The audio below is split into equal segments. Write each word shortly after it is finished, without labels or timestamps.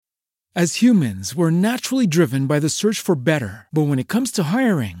As humans, we're naturally driven by the search for better. But when it comes to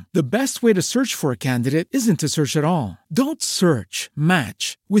hiring, the best way to search for a candidate isn't to search at all. Don't search,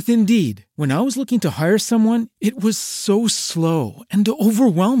 match with Indeed. When I was looking to hire someone, it was so slow and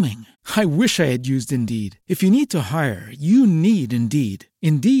overwhelming. I wish I had used Indeed. If you need to hire, you need Indeed.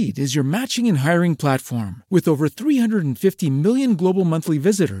 Indeed is your matching and hiring platform with over 350 million global monthly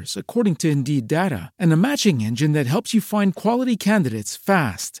visitors, according to Indeed data, and a matching engine that helps you find quality candidates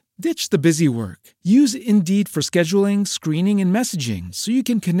fast. Ditch the busy work. Use Indeed for scheduling, screening, and messaging so you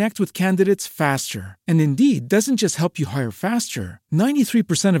can connect with candidates faster. And Indeed doesn't just help you hire faster.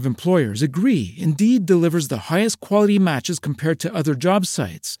 93% of employers agree Indeed delivers the highest quality matches compared to other job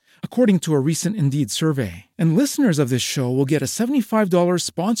sites, according to a recent Indeed survey. And listeners of this show will get a $75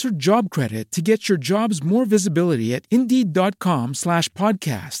 sponsored job credit to get your jobs more visibility at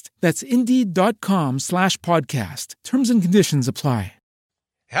Indeed.com/podcast. That's Indeed.com/podcast. Terms and conditions apply.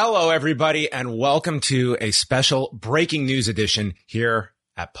 Hello, everybody, and welcome to a special breaking news edition here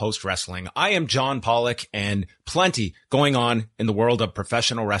at Post Wrestling. I am John Pollock, and plenty going on in the world of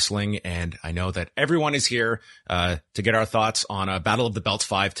professional wrestling. And I know that everyone is here to get our thoughts on Battle of the Belts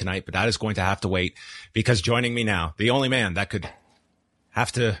 5 tonight, but that is going to have to wait, because joining me now, the only man that could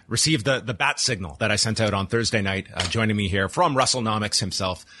have to receive the bat signal that I sent out on Thursday night, joining me here from WrestleNomics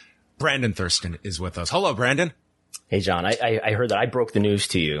himself, Brandon Thurston is with us. Hello, Brandon. Hey, John, I heard that I broke the news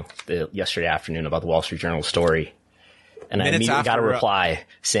to you yesterday afternoon about the Wall Street Journal story. And I immediately got a reply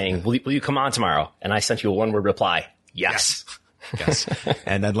saying, will you come on tomorrow? And I sent you a one-word reply. Yes. Yes.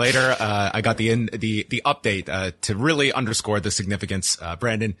 And then later, I got the update, to really underscore the significance.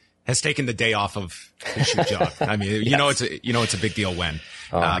 Brandon has taken the day off of his shoot job. I mean, yes. It's a big deal when.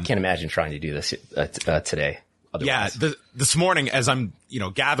 I can't imagine trying to do this, today. Otherwise. Yeah. This morning, as I'm,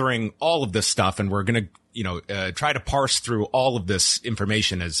 gathering all of this stuff, and we're going to, try to parse through all of this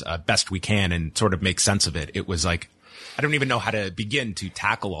information as best we can and sort of make sense of it. It was like, I don't even know how to begin to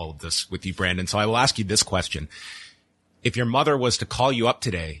tackle all of this with you, Brandon. So I will ask you this question. If your mother was to call you up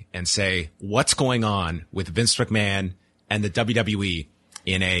today and say, what's going on with Vince McMahon and the WWE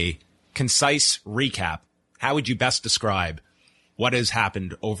in a concise recap, how would you best describe what has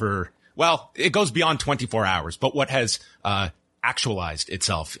happened over, well, it goes beyond 24 hours, but what has actualized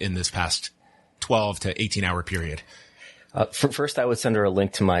itself in this past 12 to 18 hour period? First, I would send her a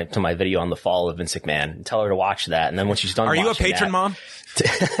link to my video on the fall of Vince McMahon and tell her to watch that. And then when she's done, are you a patron, Mom?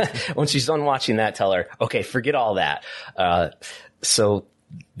 When she's done watching that, tell her, okay, forget all that. So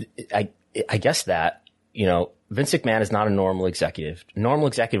I guess that, Vince McMahon is not a normal executive. Normal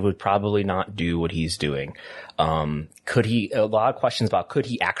executive would probably not do what he's doing. A lot of questions about, could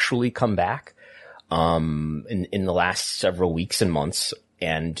he actually come back, in the last several weeks and months?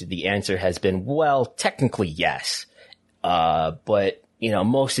 And the answer has been, well, technically, yes. But,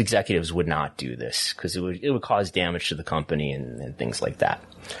 most executives would not do this because it would cause damage to the company and things like that.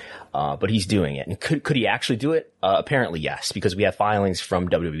 But he's doing it. And could he actually do it? Apparently, yes, because we have filings from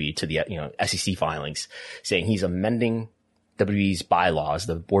WWE to the, SEC filings saying he's amending WWE's bylaws,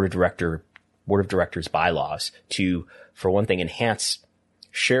 the board of directors bylaws, to, for one thing, enhance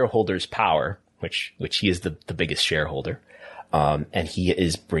shareholders' power, which he is the biggest shareholder. And he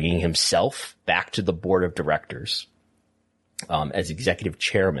is bringing himself back to the board of directors, as executive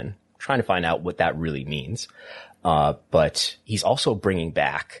chairman, trying to find out what that really means. But he's also bringing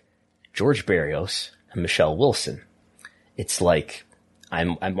back George Barrios and Michelle Wilson. It's like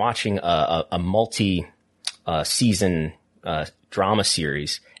I'm watching a multi-season, drama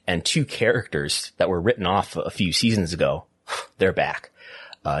series, and two characters that were written off a few seasons ago, they're back.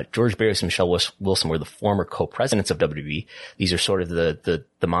 George Barrios and Michelle Wilson were the former co-presidents of WWE. These are sort of the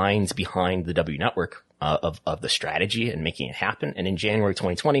minds behind the W Network, of the strategy and making it happen. And in January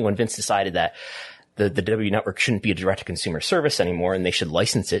 2020, when Vince decided that the W Network shouldn't be a direct-to-consumer service anymore and they should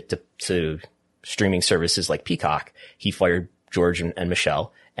license it to streaming services like Peacock, he fired George and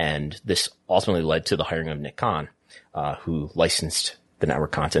Michelle. And this ultimately led to the hiring of Nick Khan, who licensed the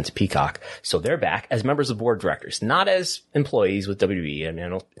network content to Peacock. So they're back as members of board of directors, not as employees with WWE. I mean, I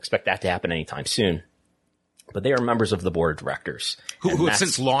don't expect that to happen anytime soon, but they are members of the board of directors. Who have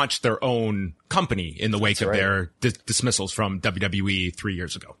since launched their own company in the wake of their dismissals from WWE 3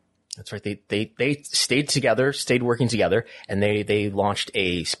 years ago. That's right. They stayed working together, and they launched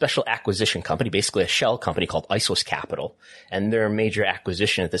a special acquisition company, basically a shell company called Isos Capital. And their major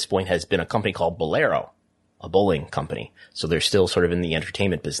acquisition at this point has been a company called Bolero, a bowling company. So they're still sort of in the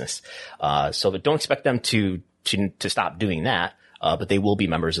entertainment business. But don't expect them to stop doing that. But they will be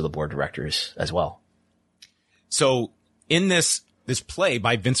members of the board of directors as well. So in this this play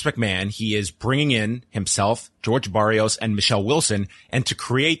by Vince McMahon. He is bringing in himself, George Barrios, and Michelle Wilson, and to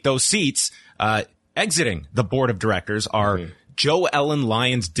create those seats, exiting the board of directors are Joe Ellen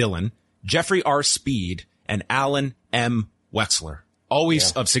Lyons Dillon, Jeffrey R. Speed, and Alan M. Wexler.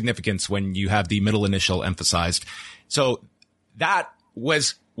 Always of significance when you have the middle initial emphasized. So that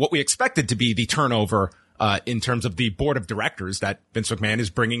was what we expected to be the turnover in terms of the board of directors, that Vince McMahon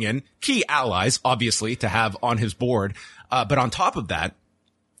is bringing in key allies, obviously, to have on his board. But on top of that,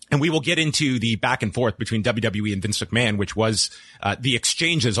 and we will get into the back and forth between WWE and Vince McMahon, which was the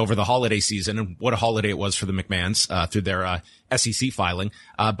exchanges over the holiday season, and what a holiday it was for the McMahons through their SEC filing.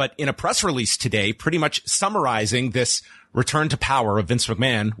 But in a press release today, pretty much summarizing this return to power of Vince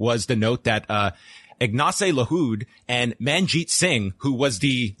McMahon, was the note that Ignace Lahoud and Manjit Singh, who was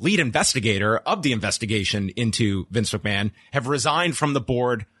the lead investigator of the investigation into Vince McMahon, have resigned from the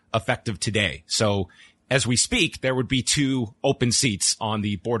board effective today. So as we speak, there would be 2 open seats on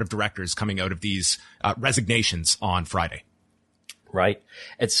the board of directors coming out of these resignations on Friday. Right.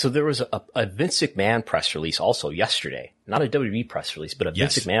 And so there was a Vince McMahon press release also yesterday, not a WWE press release, but a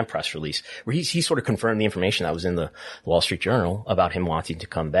Vince McMahon press release where he sort of confirmed the information that was in the Wall Street Journal about him wanting to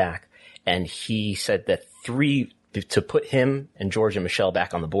come back. And he said that to put him and George and Michelle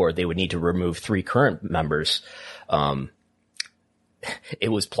back on the board, they would need to remove 3 current members. It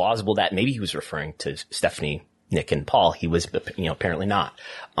was plausible that maybe he was referring to Stephanie, Nick, and Paul. He was, apparently not.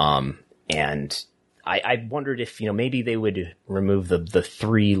 And I wondered if, maybe they would remove the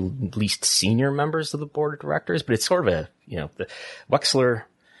 3 least senior members of the board of directors, but it's sort of the Wexler,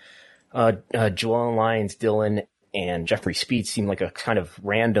 Joellen Lyons Dillon, and Jeffrey Speed seem like a kind of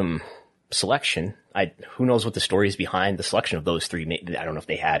random selection. Who knows what the story is behind the selection of those 3. I don't know if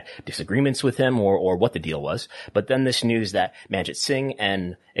they had disagreements with him or what the deal was. But then this news that Manjit Singh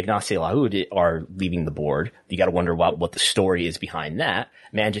and Ignace Lahoud are leaving the board. You got to wonder what the story is behind that.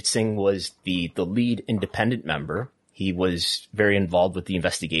 Manjit Singh was the lead independent member. He was very involved with the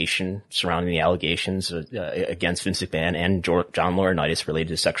investigation surrounding the allegations against Vince McMahon and John Laurinaitis related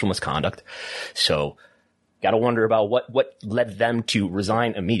to sexual misconduct. So got to wonder about what led them to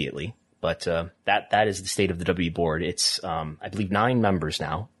resign immediately. But that is the state of the WWE board. It's, I believe, 9 members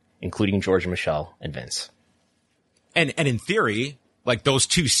now, including George and Michelle and Vince. And in theory, like those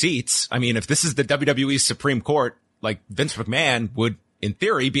 2 seats, I mean, if this is the WWE's Supreme Court, like Vince McMahon would, in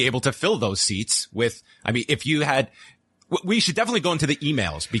theory, be able to fill those seats with, I mean, if you had, we should definitely go into the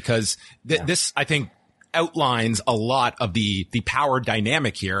emails because this, I think, outlines a lot of the power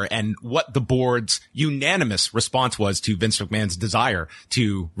dynamic here and what the board's unanimous response was to Vince McMahon's desire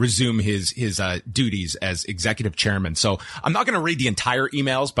to resume his duties as executive chairman. So I'm not going to read the entire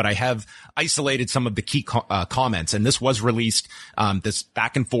emails, but I have isolated some of the key comments, and this was released, this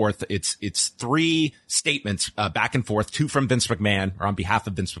back and forth. It's 3 statements, back and forth, 2 from Vince McMahon or on behalf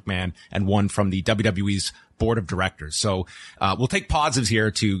of Vince McMahon and 1 from the WWE's board of directors. So, we'll take pauses here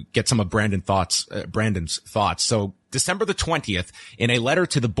to get some of Brandon's thoughts. So December the 20th, in a letter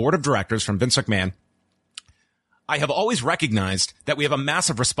to the board of directors from Vince McMahon, I have always recognized that we have a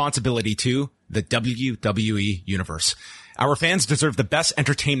massive responsibility to the WWE universe. Our fans deserve the best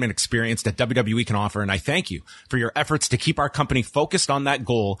entertainment experience that WWE can offer, and I thank you for your efforts to keep our company focused on that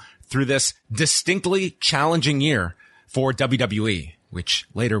goal through this distinctly challenging year for WWE, which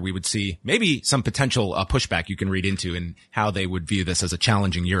later we would see maybe some potential pushback you can read into in how they would view this as a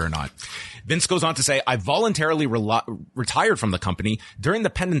challenging year or not. Vince goes on to say, I voluntarily retired from the company during the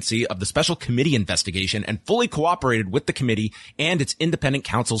pendency of the special committee investigation and fully cooperated with the committee and its independent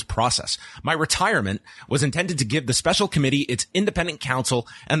counsel's process. My retirement was intended to give the special committee, its independent counsel,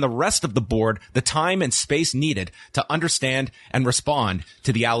 and the rest of the board the time and space needed to understand and respond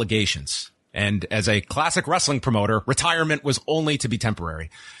to the allegations. And as a classic wrestling promoter, retirement was only to be temporary.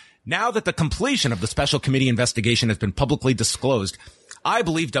 Now that the completion of the special committee investigation has been publicly disclosed, I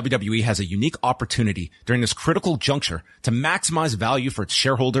believe WWE has a unique opportunity during this critical juncture to maximize value for its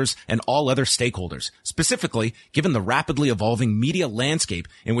shareholders and all other stakeholders. Specifically, given the rapidly evolving media landscape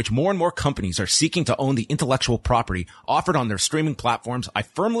in which more and more companies are seeking to own the intellectual property offered on their streaming platforms, I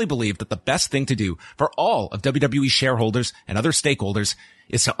firmly believe that the best thing to do for all of WWE shareholders and other stakeholders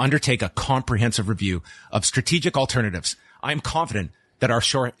is to undertake a comprehensive review of strategic alternatives. I am confident that our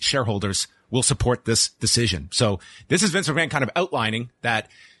shareholders will support this decision. So this is Vince McMahon kind of outlining that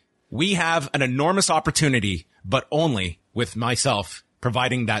we have an enormous opportunity, but only with myself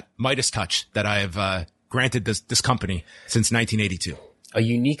providing that Midas touch that I have granted this company since 1982. A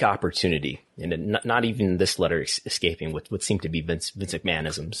unique opportunity, and not even this letter escaping what seemed to be Vince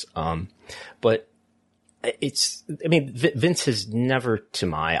McMahonisms. But Vince has never, to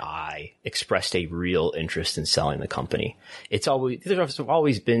my eye, expressed a real interest in selling the company. There's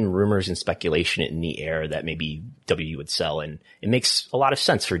always been rumors and speculation in the air that maybe WWE would sell, and it makes a lot of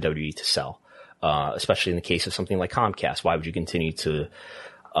sense for WWE to sell, especially in the case of something like Comcast. Why would you continue to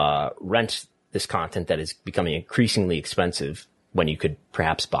rent this content that is becoming increasingly expensive when you could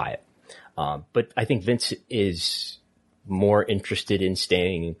perhaps buy it? But I think Vince is more interested in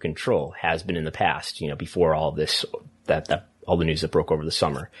staying in control, has been in the past, before all this, that all the news that broke over the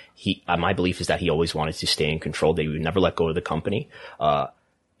summer. My belief is that he always wanted to stay in control. They would never let go of the company.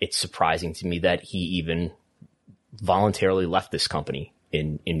 It's surprising to me that he even voluntarily left this company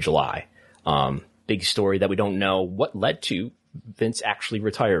in July. Big story that we don't know what led to Vince actually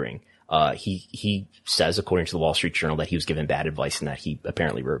retiring. He says, according to the Wall Street Journal, that he was given bad advice and that he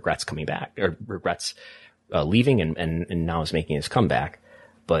apparently regrets coming back, or regrets leaving and now is making his comeback.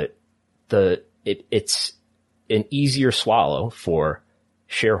 But it's an easier swallow for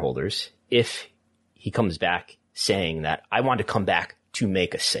shareholders if he comes back saying that I want to come back to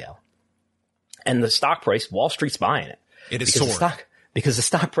make a sale. And the stock price, Wall Street's buying it. It is soaring. Because the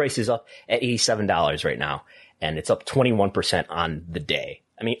stock price is up at $87 right now, and it's up 21% on the day.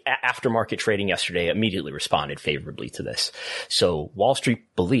 Aftermarket trading yesterday immediately responded favorably to this. So Wall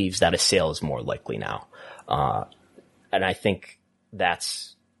Street believes that a sale is more likely now. And I think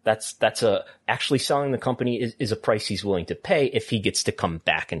that's actually selling the company is a price he's willing to pay if he gets to come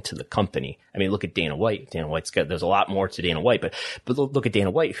back into the company. Look at Dana White. There's a lot more to Dana White, but look at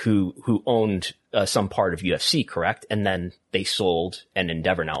Dana White, who owned some part of UFC, correct? And then they sold, and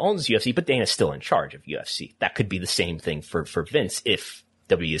Endeavor now owns UFC, but Dana's still in charge of UFC. That could be the same thing for Vince if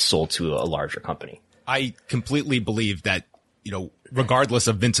WWE is sold to a larger company. I completely believe that, regardless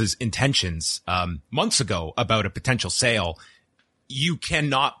of Vince's intentions, months ago about a potential sale, you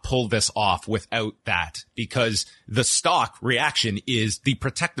cannot pull this off without that, because the stock reaction is the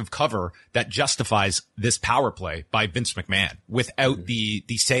protective cover that justifies this power play by Vince McMahon. Without the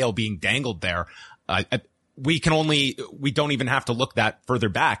sale being dangled there, we don't even have to look that further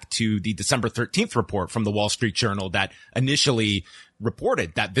back to the December 13th report from the Wall Street Journal that initially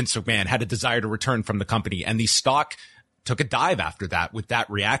reported that Vince McMahon had a desire to return from the company, and the stock took a dive after that with that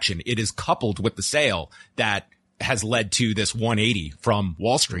reaction. It is coupled with the sale that has led to this 180 from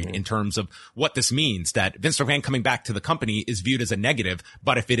Wall Street in terms of what this means, that Vince McMahon coming back to the company is viewed as a negative,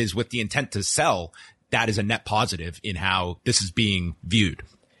 but if it is with the intent to sell, that is a net positive in how this is being viewed.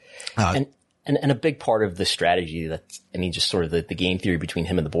 And a big part of the strategy just sort of the game theory between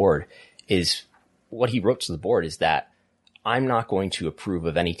him and the board is what he wrote to the board is that I'm not going to approve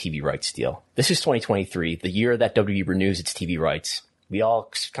of any TV rights deal. This is 2023, the year that WWE renews its TV rights. We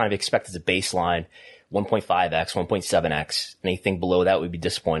all kind of expect as a baseline 1.5x, 1.7x. Anything below that would be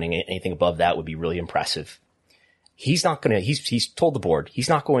disappointing. Anything above that would be really impressive. He's told the board, he's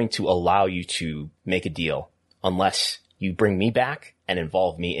not going to allow you to make a deal unless you bring me back and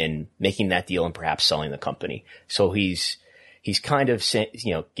involve me in making that deal and perhaps selling the company. So he's kind of saying,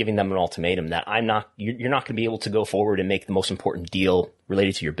 giving them an ultimatum that you're not going to be able to go forward and make the most important deal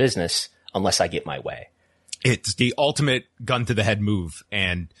related to your business unless I get my way. It's the ultimate gun to the head move.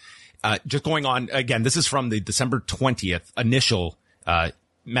 And, just going on again, this is from the December 20th initial,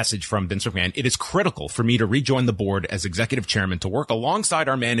 message from Vince McMahon. It is critical for me to rejoin the board as executive chairman to work alongside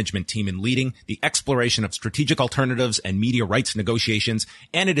our management team in leading the exploration of strategic alternatives and media rights negotiations.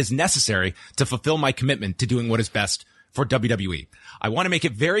 And it is necessary to fulfill my commitment to doing what is best for WWE. I want to make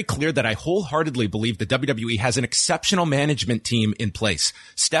it very clear that I wholeheartedly believe that WWE has an exceptional management team in place.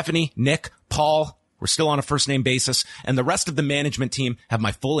 Stephanie, Nick, Paul, we're still on a first name basis, and the rest of the management team have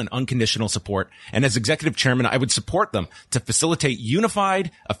my full and unconditional support. And as executive chairman, I would support them to facilitate unified,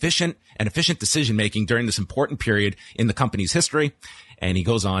 efficient decision making during this important period in the company's history. And he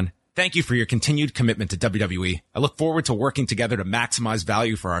goes on, thank you for your continued commitment to WWE. I look forward to working together to maximize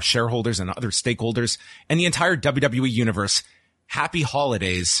value for our shareholders and other stakeholders and the entire WWE universe. Happy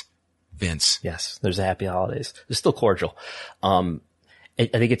holidays, Vince. Yes, there's a happy holidays. It's still cordial. I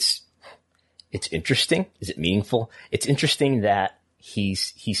think it's interesting. Is it meaningful? It's interesting that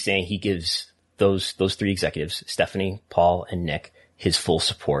he's saying he gives those three executives, Stephanie, Paul, and Nick, his full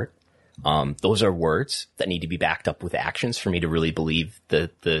support. Those are words that need to be backed up with actions for me to really believe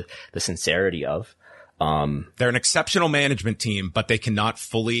the sincerity of. They're an exceptional management team, but they cannot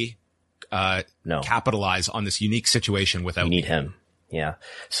fully capitalize on this unique situation without. You need him. Yeah.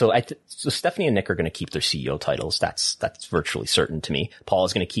 So Stephanie and Nick are going to keep their CEO titles. That's virtually certain to me. Paul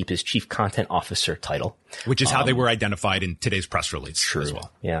is going to keep his chief content officer title, which is how they were identified in today's press release as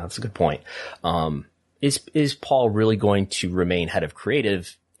well. Yeah, that's a good point. Is Paul really going to remain head of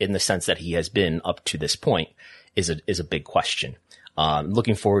creative in the sense that he has been up to this point is a big question.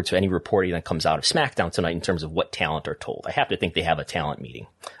 Looking forward to any reporting that comes out of SmackDown tonight in terms of what talent are told. I have to think they have a talent meeting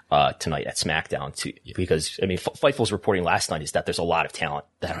tonight at SmackDown too, because I mean, Fightful's reporting last night is that there's a lot of talent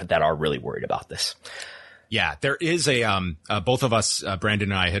that are really worried about this. Yeah, there is both of us,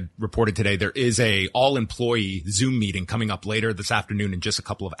 Brandon and I had reported today, there is a all employee Zoom meeting coming up later this afternoon in just a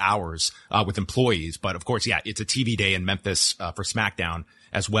couple of hours, with employees. But of course, yeah, it's a TV day in Memphis, for SmackDown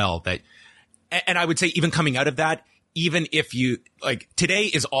as well. And I would say even coming out of that, even if you like, today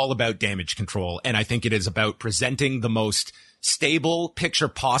is all about damage control. And I think it is about presenting the most stable picture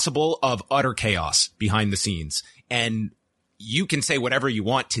possible of utter chaos behind the scenes. And you can say whatever you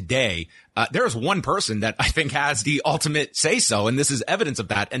want today. There is one person that I think has the ultimate say so, and this is evidence of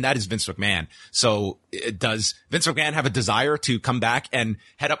that, and that is Vince McMahon. So does Vince McMahon have a desire to come back and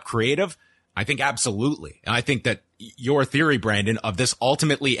head up creative? I think absolutely. And I think that your theory, Brandon, of this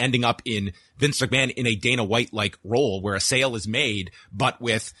ultimately ending up in Vince McMahon in a Dana White-like role where a sale is made, but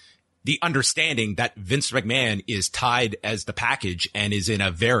with the understanding that Vince McMahon is tied as the package and is in a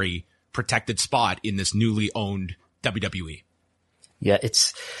very protected spot in this newly owned WWE. Yeah,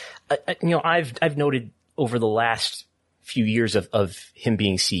 it's, I've noted over the last few years of him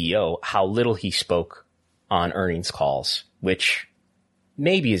being CEO, how little he spoke on earnings calls, which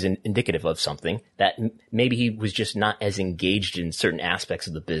maybe is indicative of something, that maybe he was just not as engaged in certain aspects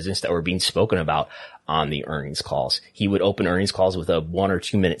of the business that were being spoken about on the earnings calls. He would open earnings calls with a 1 or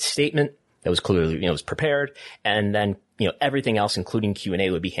 2 minute statement that was clearly, was prepared. And then, everything else, including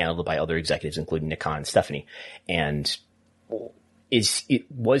Q&A, would be handled by other executives, including Nick Khan and Stephanie. And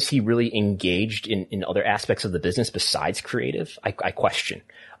was he really engaged in other aspects of the business besides creative? I question.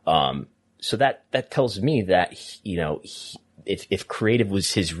 So that tells me that, if creative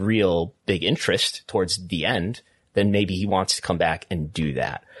was his real big interest towards the end, then maybe he wants to come back and do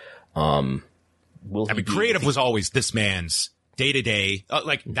that. Creative was always this man's day to day.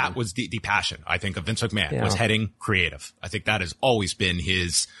 That was the passion, I think, of Vince McMahon, was heading creative. I think that has always been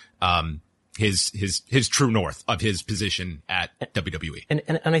his true north of his position at WWE.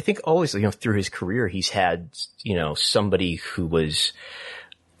 And I think always, through his career, he's had, somebody who was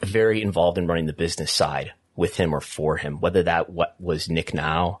very involved in running the business side with him or for him, whether that was Nick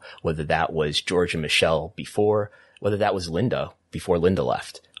now, whether that was George and Michelle before, whether that was Linda before Linda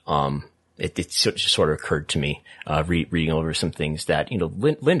left. It sort of occurred to me, reading over some things that,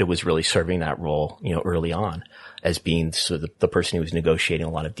 Linda was really serving that role, early on as being sort of the person who was negotiating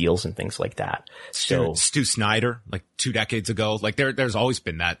a lot of deals and things like that. So Stu Snyder, 2 decades ago, there's always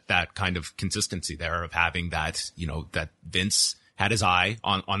been that kind of consistency there of having that, that Vince had his eye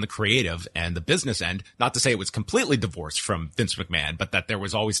on the creative and the business end. Not to say it was completely divorced from Vince McMahon, but that there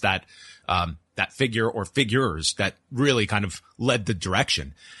was always that figure or figures that really kind of led the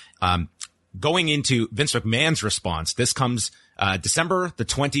direction. Going into Vince McMahon's response, this comes December the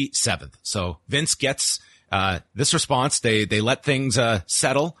 27th. So Vince gets this response. They let things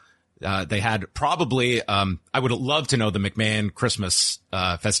settle. They had probably, I would love to know the McMahon Christmas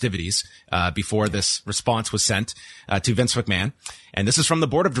festivities before this response was sent to Vince McMahon. And this is from the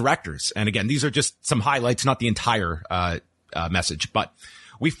board of directors. And again, these are just some highlights, not the entire message. But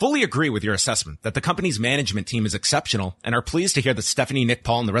we fully agree with your assessment that the company's management team is exceptional and are pleased to hear that Stephanie, Nick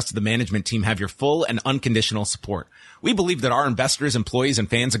Paul, and the rest of the management team have your full and unconditional support. We believe that our investors, employees, and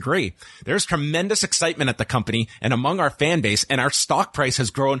fans agree. There's tremendous excitement at the company and among our fan base, and our stock price has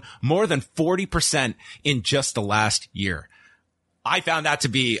grown more than 40% in just the last year. I found that to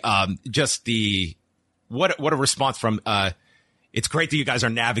be just what a response from it's great that you guys are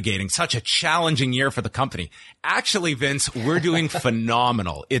navigating such a challenging year for the company. Actually, Vince, we're doing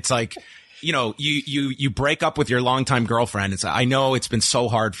phenomenal. It's like, you break up with your longtime girlfriend. I know it's been so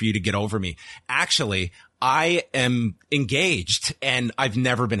hard for you to get over me. Actually, I am engaged and I've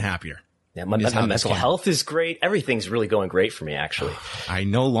never been happier. Yeah, my mental health is great. Everything's really going great for me, actually. I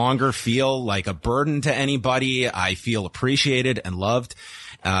no longer feel like a burden to anybody. I feel appreciated and loved.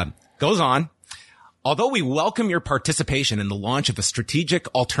 Goes on. Although we welcome your participation in the launch of the Strategic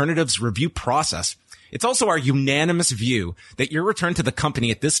Alternatives Review process, it's also our unanimous view that your return to the company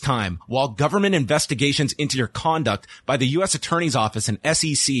at this time, while government investigations into your conduct by the U.S. Attorney's Office and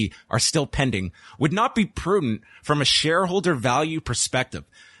SEC are still pending, would not be prudent from a shareholder value perspective.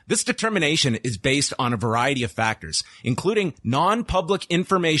 This determination is based on a variety of factors, including non-public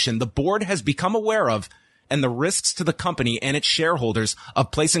information the board has become aware of and the risks to the company and its shareholders of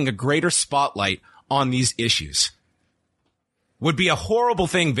placing a greater spotlight on these issues. Would be a horrible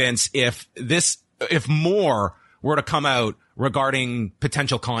thing, Vince, if more were to come out regarding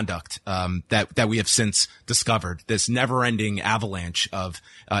potential conduct that we have since discovered, this never-ending avalanche of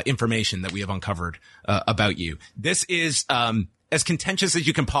information that we have uncovered about you. This is as contentious as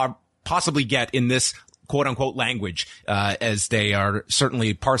you can possibly get in this quote-unquote language, as they are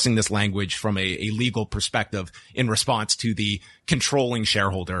certainly parsing this language from a legal perspective in response to the controlling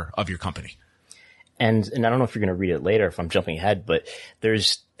shareholder of your company. And I don't know if you're going to read it later if I'm jumping ahead, but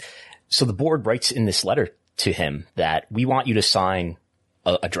so the board writes in this letter to him that we want you to sign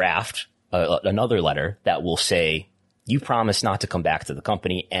a draft, another letter that will say, you promise not to come back to the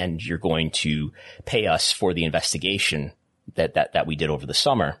company and you're going to pay us for the investigation that we did over the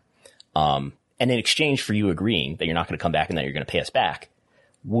summer. And in exchange for you agreeing that you're not going to come back and that you're going to pay us back,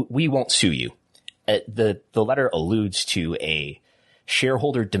 we won't sue you. The letter alludes to a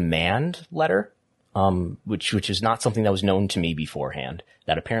shareholder demand letter, which is not something that was known to me beforehand,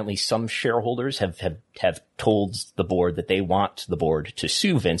 that apparently some shareholders have told the board that they want the board to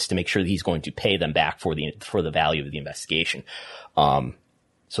sue Vince to make sure that he's going to pay them back for the value of the investigation. So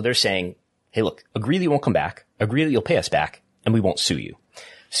they're saying, hey, look, agree that you won't come back, agree that you'll pay us back, and we won't sue you.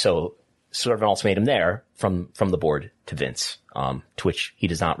 So sort of an ultimatum there from the board to Vince, to which he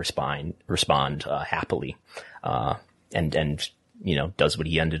does not respond happily, and does what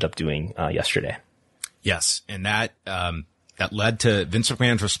he ended up doing yesterday. Yes, and that led to Vince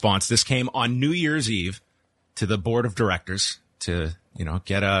McMahon's response. This came on New Year's Eve to the board of directors to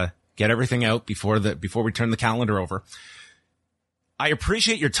get everything out before we turn the calendar over. I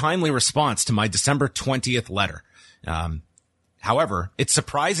appreciate your timely response to my December 20th letter. However, it's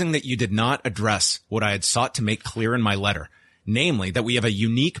surprising that you did not address what I had sought to make clear in my letter, namely that we have a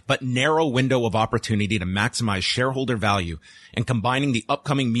unique but narrow window of opportunity to maximize shareholder value, and combining the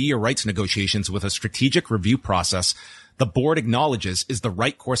upcoming media rights negotiations with a strategic review process the board acknowledges is the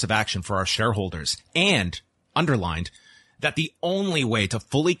right course of action for our shareholders, and underlined that the only way to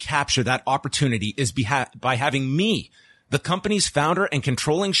fully capture that opportunity is by having me, the company's founder and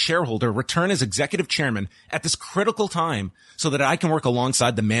controlling shareholder, return as executive chairman at this critical time so that I can work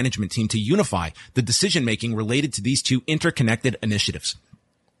alongside the management team to unify the decision-making related to these two interconnected initiatives.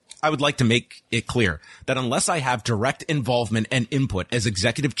 I would like to make it clear that unless I have direct involvement and input as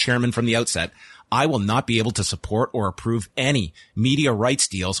executive chairman from the outset, I will not be able to support or approve any media rights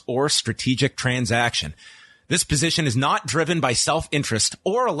deals or strategic transaction. This position is not driven by self-interest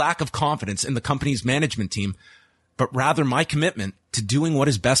or a lack of confidence in the company's management team, but rather my commitment to doing what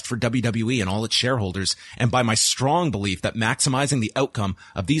is best for WWE and all its shareholders, and by my strong belief that maximizing the outcome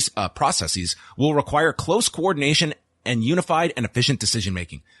of these processes will require close coordination and unified and efficient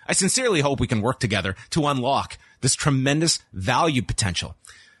decision-making. I sincerely hope we can work together to unlock this tremendous value potential.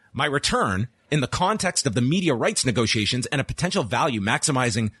 My return, in the context of the media rights negotiations and a potential value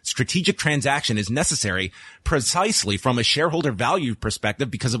maximizing strategic transaction, is necessary precisely from a shareholder value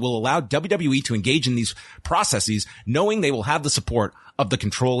perspective, because it will allow WWE to engage in these processes knowing they will have the support of the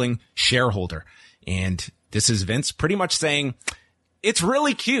controlling shareholder. And this is Vince pretty much saying, it's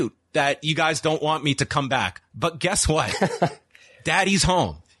really cute that you guys don't want me to come back, but guess what? Daddy's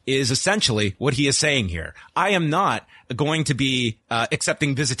home is essentially what he is saying here. I am not going to be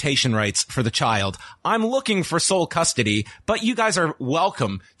accepting visitation rights for the child. I'm looking for sole custody, but you guys are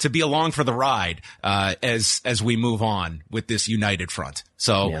welcome to be along for the ride as we move on with this united front.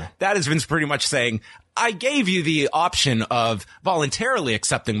 So That is Vince pretty much saying, I gave you the option of voluntarily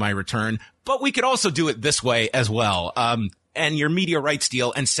accepting my return, but we could also do it this way as well. And your media rights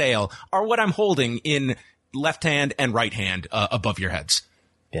deal and sale are what I'm holding in left hand and right hand above your heads.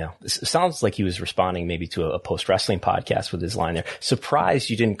 Yeah. It sounds like he was responding maybe to a post-wrestling podcast with his line there. Surprised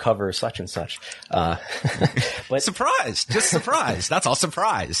you didn't cover such and such. But surprised, just surprised. That's all.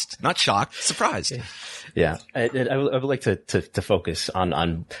 Surprised, not shocked, surprised. Yeah. I would like to focus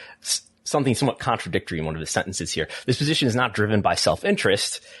on something somewhat contradictory in one of the sentences here. This position is not driven by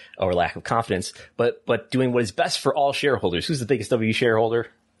self-interest or lack of confidence, but doing what is best for all shareholders. Who's the biggest W shareholder?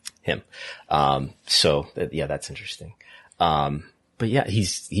 Him. That's interesting. But yeah,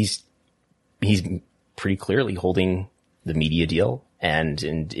 he's pretty clearly holding the media deal.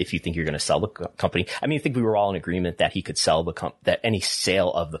 And if you think you're going to sell the company, I mean, I think we were all in agreement that he could sell that any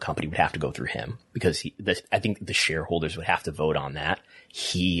sale of the company would have to go through him, because I think the shareholders would have to vote on that.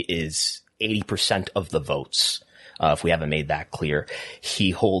 He is 80% of the votes. If we haven't made that clear, he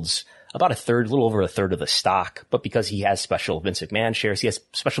holds about a little over a third of the stock, but because he has special Vince McMahon shares, he has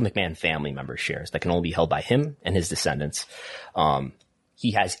special McMahon family member shares that can only be held by him and his descendants.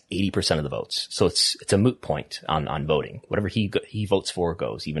 He has 80% of the votes. So it's a moot point on voting. Whatever he votes for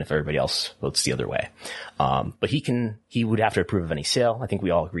goes, even if everybody else votes the other way. But he would have to approve of any sale. I think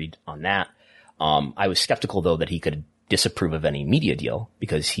we all agreed on that. I was skeptical though that he could disapprove of any media deal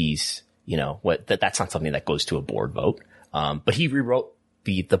because he's, that's not something that goes to a board vote. But he rewrote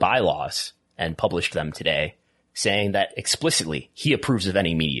the bylaws and published them today saying that explicitly he approves of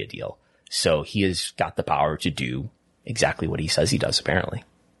any media deal. So he has got the power to do exactly what he says he does, apparently.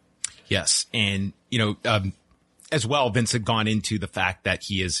 Yes. And, as well, Vince had gone into the fact that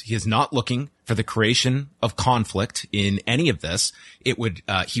he is not looking for the creation of conflict in any of this.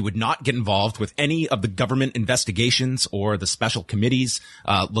 He would not get involved with any of the government investigations or the special committees,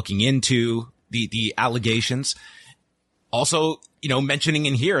 looking into the allegations. Also, mentioning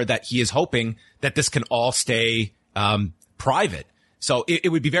in here that he is hoping that this can all stay, private. So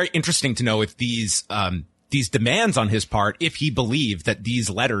it would be very interesting to know if these demands on his part, if he believed that these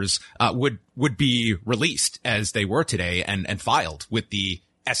letters would be released as they were today and filed with the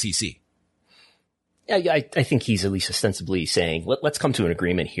SEC. Yeah, I think he's at least ostensibly saying, let's come to an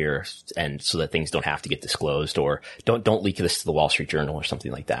agreement here, and so that things don't have to get disclosed, or don't leak this to the Wall Street Journal or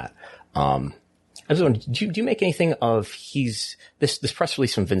something like that. I was wondering, do you make anything of this press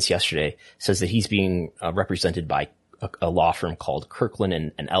release from Vince yesterday says that he's being represented by a law firm called Kirkland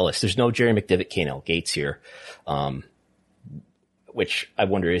and Ellis. There's no Jerry McDevitt, K&L Gates here, which I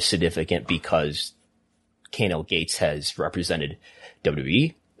wonder is significant because K&L Gates has represented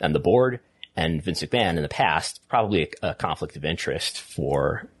WWE and the board and Vince McMahon in the past, probably a conflict of interest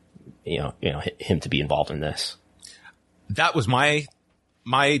for, him to be involved in this. That was my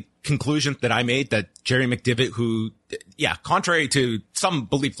conclusion that I made, that Jerry McDevitt, who, contrary to some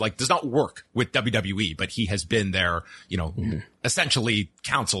belief, does not work with WWE, but he has been their, essentially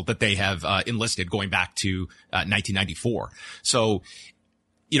counsel that they have enlisted going back to 1994. So,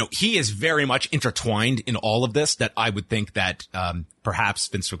 he is very much intertwined in all of this, that I would think that perhaps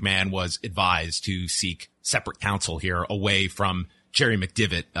Vince McMahon was advised to seek separate counsel here away from Jerry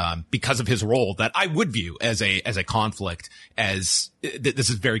McDevitt, because of his role that I would view as a conflict, as this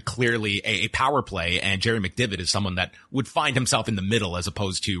is very clearly a power play, and Jerry McDevitt is someone that would find himself in the middle as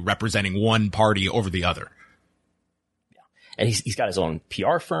opposed to representing one party over the other. Yeah. And he's got his own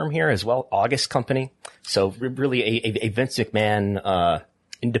PR firm here as well, August Company. So really a Vince McMahon,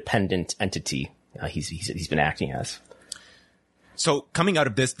 independent entity, he's been acting as. So coming out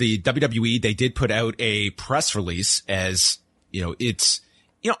of this, the WWE, they did put out a press release as,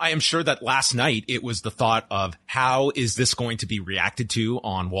 I am sure that last night it was the thought of how is this going to be reacted to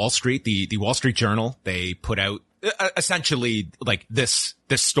on Wall Street? The Wall Street Journal, they put out essentially this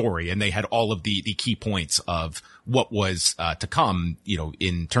story, and they had all of the key points of what was to come,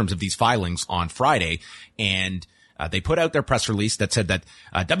 in terms of these filings on Friday. And they put out their press release that said that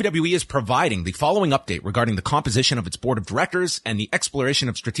WWE is providing the following update regarding the composition of its board of directors and the exploration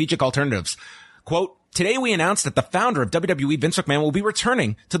of strategic alternatives. Quote, "Today we announced that the founder of WWE, Vince McMahon, will be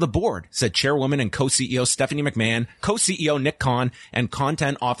returning to the board," said chairwoman and co-CEO Stephanie McMahon, co-CEO Nick Khan, and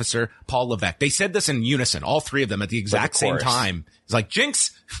content officer Paul Levesque. They said this in unison, all three of them at the exact same time. It's like,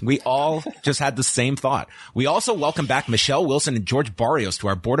 jinx, we all just had the same thought. "We also welcome back Michelle Wilson and George Barrios to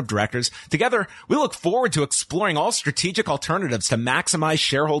our board of directors. Together, we look forward to exploring all strategic alternatives to maximize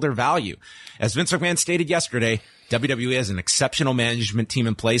shareholder value. As Vince McMahon stated yesterday, WWE has an exceptional management team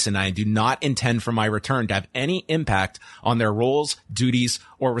in place, and I do not intend for my return to have any impact on their roles, duties,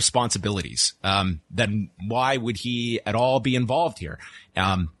 or responsibilities." Then why would he at all be involved here?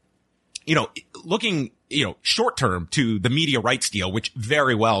 Looking, short term to the media rights deal, which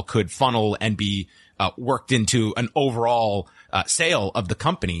very well could funnel and be worked into an overall sale of the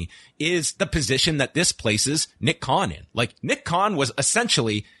company, is the position that this places Nick Khan in. Nick Khan was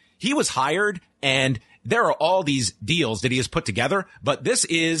essentially, he was hired, and there are all these deals that he has put together, but this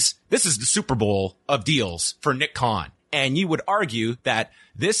is the Super Bowl of deals for Nick Khan. And you would argue that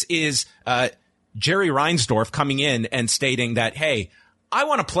this is Jerry Reinsdorf coming in and stating that, hey, I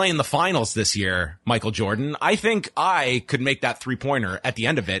want to play in the finals this year, Michael Jordan. I think I could make that 3-pointer at the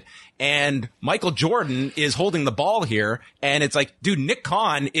end of it. And Michael Jordan is holding the ball here. And it's like, dude, Nick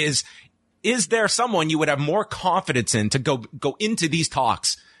Khan is there someone you would have more confidence in to go into these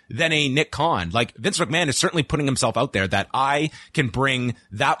talks than a Nick Khan? Vince McMahon is certainly putting himself out there that I can bring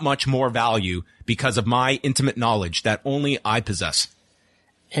that much more value because of my intimate knowledge that only I possess.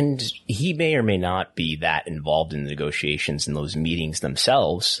 And he may or may not be that involved in the negotiations in those meetings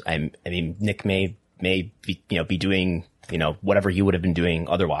themselves. I mean, Nick may be doing, whatever he would have been doing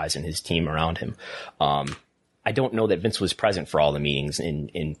otherwise in his team around him. I don't know that Vince was present for all the meetings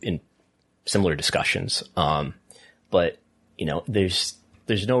in similar discussions. But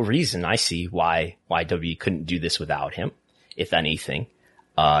there's no reason I see why WWE couldn't do this without him. If anything,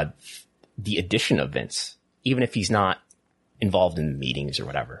 the addition of Vince, even if he's not involved in the meetings or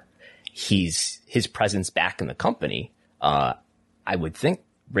whatever, his presence back in the company, I would think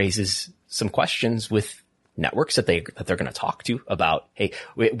raises some questions with networks that they're going to talk to about, hey,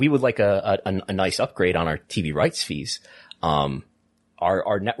 we would like a nice upgrade on our TV rights fees.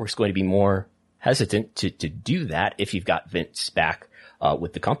 Are networks going to be more hesitant to do that if you've got Vince back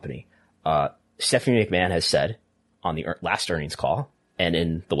with the company? Stephanie McMahon has said on the last earnings call and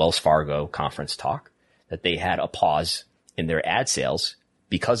in the Wells Fargo conference talk that they had a pause in their ad sales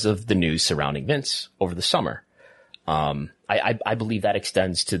because of the news surrounding Vince over the summer. I believe that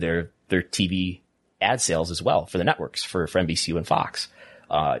extends to their TV ad sales as well for the networks, for NBC and Fox.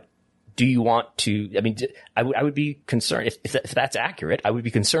 Do you want to, I mean, I would be concerned if that's accurate. I would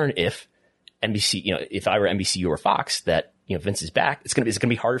be concerned if NBC, if I were NBC or Fox, that, Vince is back. It's going to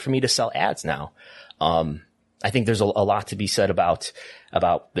be harder for me to sell ads now. I think there's a lot to be said about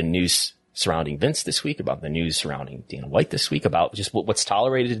the news surrounding Vince this week, about the news surrounding Dana White this week, about just what's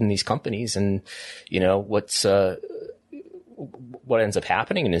tolerated in these companies and, what ends up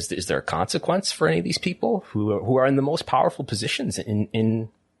happening. And is there a consequence for any of these people who are in the most powerful positions in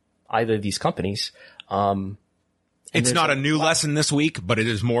either of these companies? It's not a new lesson this week, but it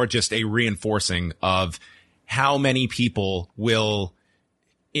is more just a reinforcing of how many people will,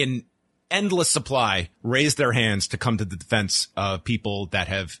 in endless supply, raise their hands to come to the defense of people that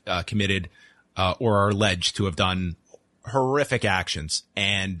have committed or are alleged to have done horrific actions.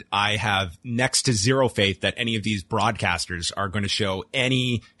 And I have next to zero faith that any of these broadcasters are going to show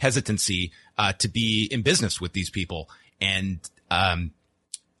any hesitancy to be in business with these people. And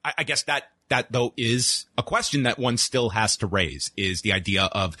I guess that though is a question that one still has to raise, is the idea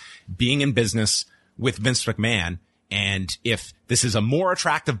of being in business with Vince McMahon. And if this is a more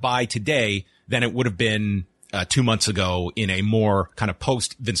attractive buy today than it would have been 2 months ago in a more kind of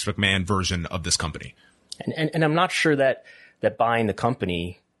post Vince McMahon version of this company. And I'm not sure that buying the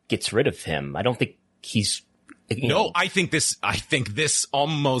company gets rid of him. I don't think he's, No, I think this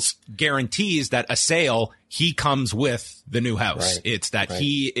almost guarantees that a sale, he comes with the new house. Right. It's that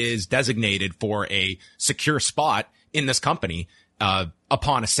he is designated for a secure spot in this company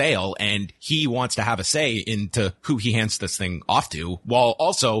upon a sale, and he wants to have a say into who he hands this thing off to, while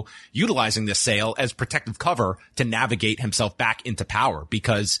also utilizing this sale as protective cover to navigate himself back into power.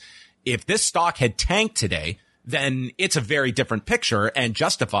 Because if this stock had tanked today, then it's a very different picture and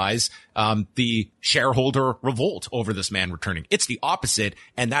justifies the shareholder revolt over this man returning. It's the opposite,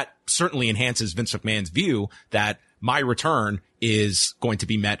 and that certainly enhances Vince McMahon's view that my return is going to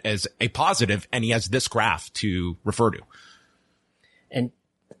be met as a positive, and he has this graph to refer to.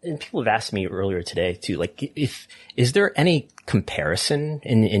 And people have asked me earlier today too, like, is there any comparison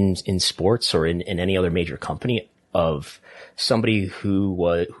in sports or in any other major company of somebody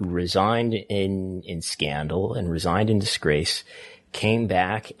who resigned in scandal and resigned in disgrace, came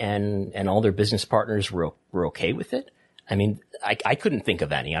back and all their business partners were okay with it? I mean, I couldn't think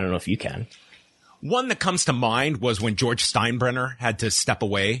of any. I don't know if you can. One that comes to mind was when George Steinbrenner had to step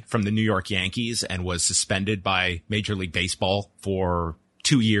away from the New York Yankees and was suspended by Major League Baseball for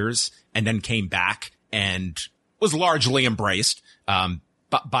 2 years, and then came back and was largely embraced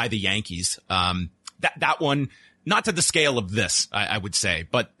by the Yankees. That one, not to the scale of this, I would say,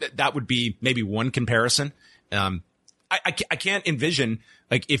 but that would be maybe one comparison. I can't envision,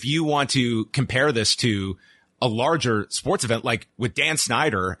 like, if you want to compare this to a larger sports event, like with Dan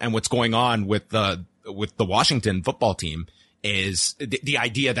Snyder and what's going on with the Washington football team, is the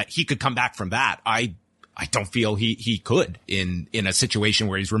idea that he could come back from that. I don't feel he could in a situation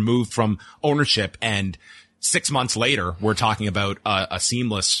where he's removed from ownership, and 6 months later we're talking about a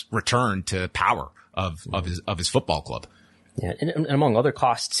seamless return to power of his football club. Yeah, and among other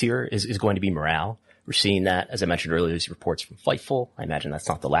costs here is going to be morale. We're seeing that, as I mentioned earlier, these reports from Fightful. I imagine that's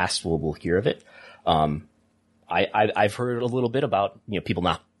not the last we'll hear of it. I've heard a little bit about people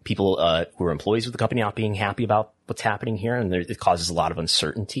who are employees of the company not being happy about what's happening here, and it causes a lot of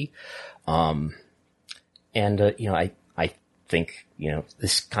uncertainty. I think,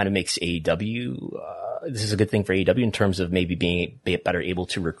 this kind of makes AEW, this is a good thing for AEW in terms of maybe being better able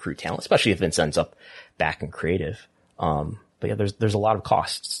to recruit talent, especially if Vince ends up back in creative. But yeah, there's a lot of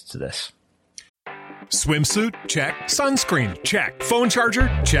costs to this. Swimsuit? Check. Sunscreen? Check. Phone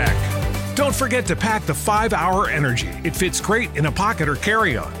charger? Check. Don't forget to pack the 5-Hour Energy. It fits great in a pocket or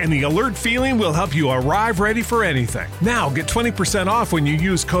carry-on, and the alert feeling will help you arrive ready for anything. Now get 20% off when you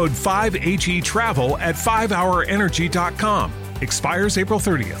use code 5HETRAVEL at 5hourenergy.com. Expires April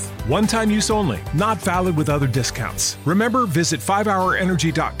 30th. One-time use only. Not valid with other discounts. Remember, visit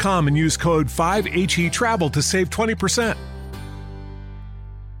 5hourenergy.com and use code 5HETRAVEL to save 20%.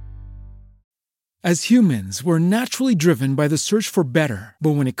 As humans, we're naturally driven by the search for better.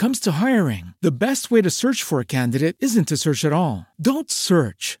 But when it comes to hiring, the best way to search for a candidate isn't to search at all. Don't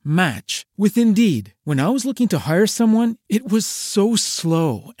search, match with Indeed. When I was looking to hire someone, it was so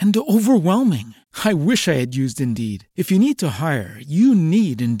slow and overwhelming. I wish I had used Indeed. If you need to hire, you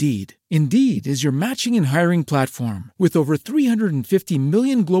need Indeed. Indeed is your matching and hiring platform with over 350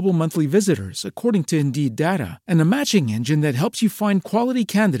 million global monthly visitors, according to Indeed data, and a matching engine that helps you find quality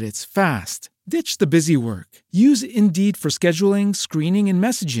candidates fast. Ditch the busy work. Use Indeed for scheduling, screening, and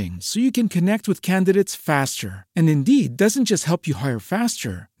messaging so you can connect with candidates faster. And Indeed doesn't just help you hire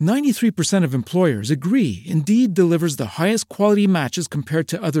faster. 93% of employers agree Indeed delivers the highest quality matches compared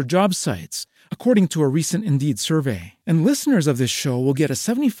to other job sites, according to a recent Indeed survey. And listeners of this show will get a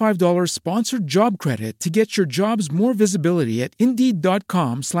 $75 sponsored job credit to get your jobs more visibility at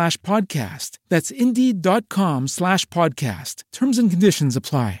Indeed.com/podcast. That's Indeed.com/podcast. Terms and conditions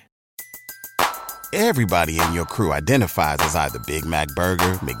apply. Everybody in your crew identifies as either Big Mac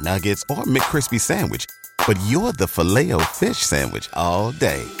Burger, McNuggets, or McCrispy Sandwich. But you're the Filet-O-Fish Sandwich all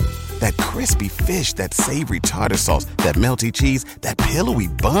day. That crispy fish, that savory tartar sauce, that melty cheese, that pillowy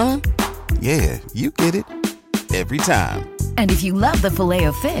bun. Yeah, you get it. Every time. And if you love the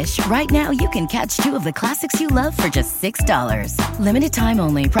Filet-O-Fish, right now you can catch two of the classics you love for just $6. Limited time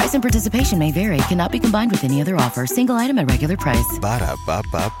only. Price and participation may vary. Cannot be combined with any other offer. Single item at regular price.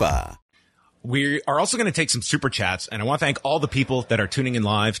 Ba-da-ba-ba-ba. We are also going to take some super chats, and I want to thank all the people that are tuning in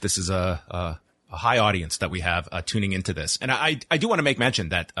live. This is a high audience that we have tuning into this. And I do want to make mention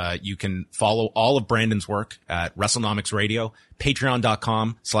that you can follow all of Brandon's work at WrestleNomics Radio,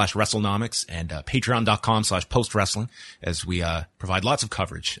 patreon.com/WrestleNomics, and patreon.com/PostWrestling, as we provide lots of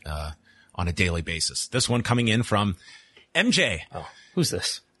coverage on a daily basis. This one coming in from MJ. Oh, who's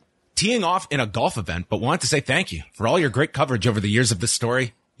this? Teeing off in a golf event, but wanted to say thank you for all your great coverage over the years of this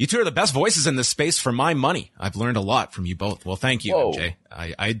story. You two are the best voices in this space for my money. I've learned a lot from you both. Well, thank you, Whoa. MJ.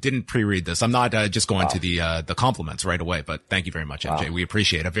 I didn't pre-read this. I'm not just going to the compliments right away, but thank you very much, MJ. We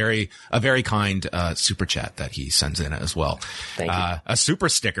appreciate a very kind super chat that he sends in as well. Thank you. A super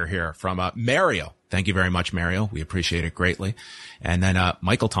sticker here from Mario. Thank you very much, Mario. We appreciate it greatly. And then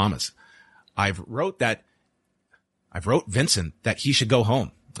Michael Thomas. I've wrote Vincent that he should go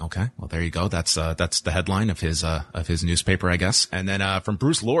home. Okay. Well, there you go. That's the headline of his newspaper, I guess. And then, from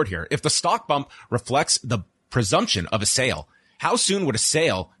Bruce Lord here, if the stock bump reflects the presumption of a sale, how soon would a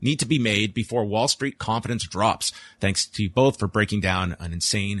sale need to be made before Wall Street confidence drops? Thanks to you both for breaking down an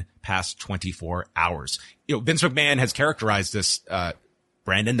insane past 24 hours. You know, Vince McMahon has characterized this,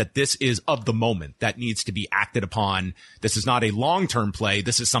 Brandon, that this is of the moment that needs to be acted upon. This is not a long-term play.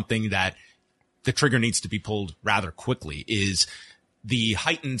 This is something that the trigger needs to be pulled rather quickly. Is the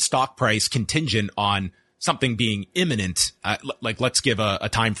heightened stock price contingent on something being imminent? Like, let's give a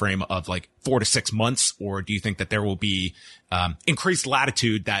time frame of like 4 to 6 months, or do you think that there will be increased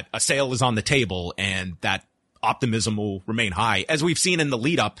latitude that a sale is on the table and that optimism will remain high, as we've seen in the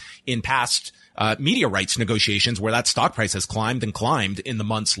lead up in past media rights negotiations, where that stock price has climbed and climbed in the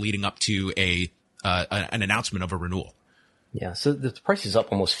months leading up to an announcement of a renewal? Yeah, so the price is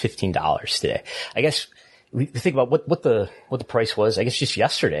up almost $15 today. I guess we think about what the price was. I guess just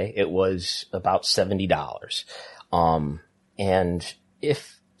yesterday it was about $70. And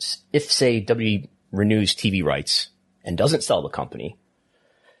if say WWE renews TV rights and doesn't sell the company,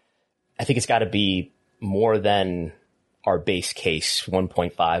 I think it's got to be more than our base case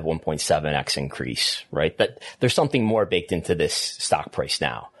 1.5, 1.7x increase, right? That there's something more baked into this stock price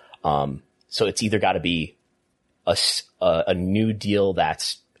now. So it's either got to be a new deal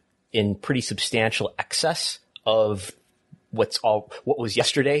that's in pretty substantial excess of what was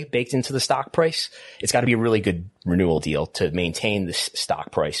yesterday baked into the stock price. It's got to be a really good renewal deal to maintain this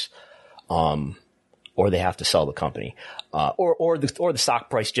stock price, or they have to sell the company, or the stock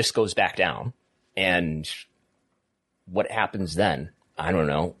price just goes back down. And what happens then? I don't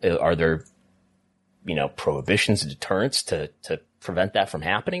know. Are there, prohibitions and deterrents to prevent that from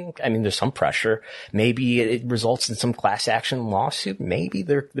happening? I mean, there's some pressure. Maybe it results in some class action lawsuit. Maybe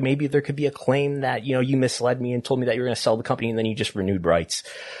there could be a claim that, you misled me and told me that you were going to sell the company and then you just renewed rights.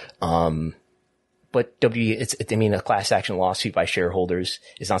 But a class action lawsuit by shareholders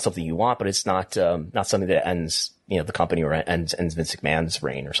is not something you want, but it's not something that ends, the company, or ends Vince McMahon's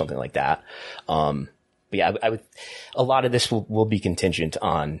reign or something like that. But yeah, a lot of this will be contingent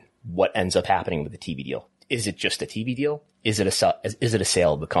on what ends up happening with the TV deal. Is it just a TV deal? Is it a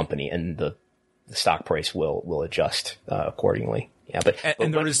sale of the company, and the stock price will adjust accordingly? Yeah, but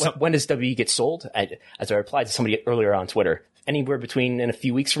when does WWE get sold? As I replied to somebody earlier on Twitter, anywhere between in a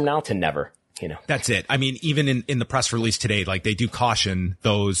few weeks from now to never. That's it. I mean, even in the press release today, like, they do caution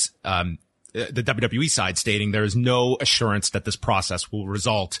those the WWE side stating there is no assurance that this process will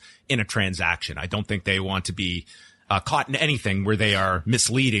result in a transaction. I don't think they want to be caught in anything where they are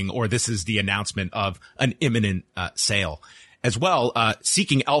misleading or this is the announcement of an imminent sale. As well,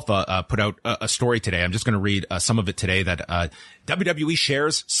 Seeking Alpha put out a story today. I'm just going to read some of it today that WWE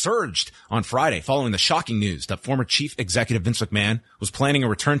shares surged on Friday following the shocking news that former chief executive Vince McMahon was planning a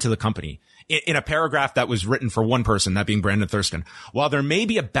return to the company. In a paragraph that was written for one person, that being Brandon Thurston. While there may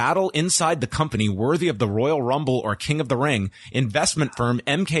be a battle inside the company worthy of the Royal Rumble or King of the Ring, investment firm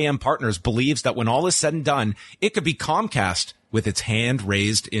MKM Partners believes that when all is said and done, it could be Comcast with its hand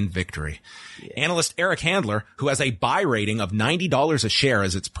raised in victory. Yeah. Analyst Eric Handler, who has a buy rating of $90 a share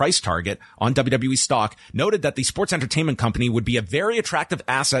as its price target on WWE stock, noted that the sports entertainment company would be a very attractive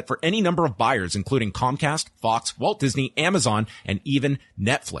asset for any number of buyers, including Comcast, Fox, Walt Disney, Amazon, and even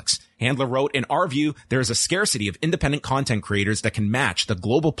Netflix. Handler wrote, in our view, there is a scarcity of independent content creators that can match the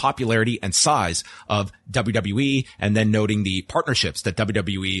global popularity and size of WWE, and then noting the partnerships that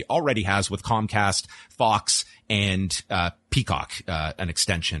WWE already has with Comcast, Fox, and Peacock, an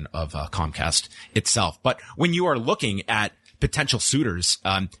extension of Comcast itself. But when you are looking at potential suitors,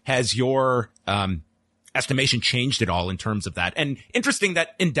 has your estimation changed at all in terms of that? And interesting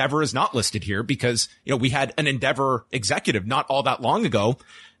that Endeavor is not listed here because, you know, we had an Endeavor executive not all that long ago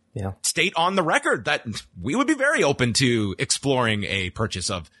state on the record that we would be very open to exploring a purchase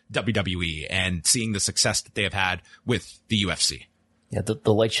of WWE and seeing the success that they have had with the UFC. Yeah, the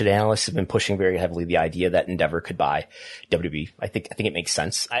Lightshed analysts have been pushing very heavily the idea that Endeavor could buy WWE. I think it makes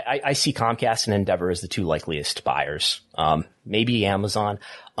sense. I see Comcast and Endeavor as the two likeliest buyers. Maybe Amazon.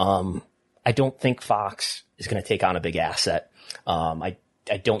 I don't think Fox is going to take on a big asset. I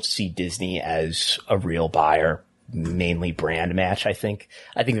don't see Disney as a real buyer, mainly brand match. I think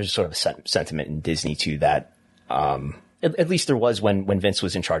there's sort of a sentiment in Disney too that, at least there was when Vince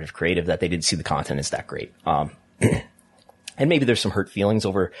was in charge of creative, that they didn't see the content as that great. And maybe there's some hurt feelings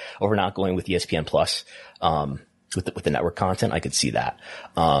over not going with ESPN Plus, with the network content. I could see that.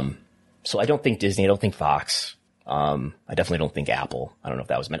 So I don't think Disney. I don't think Fox. I definitely don't think Apple. I don't know if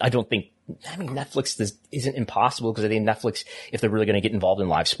that was meant. Netflix isn't impossible because I think Netflix, if they're really going to get involved in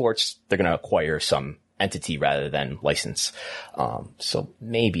live sports, they're going to acquire some entity rather than license. So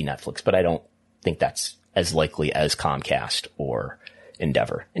maybe Netflix, but I don't think that's as likely as Comcast or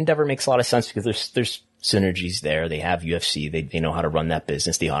Endeavor. Endeavor makes a lot of sense because there's synergies there. They have UFC. They know how to run that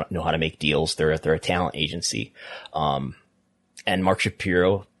business. They know how to make deals. They're a talent agency. And Mark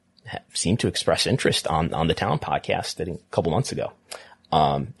Shapiro seemed to express interest on the Talent podcast a couple months ago.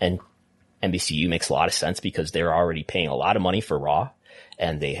 And NBCU makes a lot of sense because they're already paying a lot of money for Raw,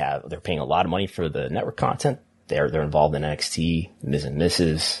 and they're paying a lot of money for the network content. They're involved in NXT, Ms. and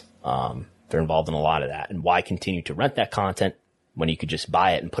Mrs. They're involved in a lot of that. And why continue to rent that content when you could just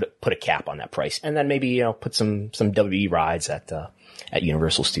buy it and put a cap on that price, and then maybe, put some WWE rides at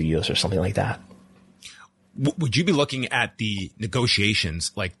Universal Studios or something like that. Would you be looking at the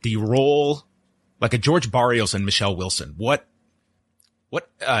negotiations, like the role, like a George Barrios and Michelle Wilson? What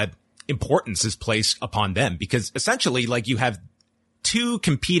importance is placed upon them? Because essentially, like, you have two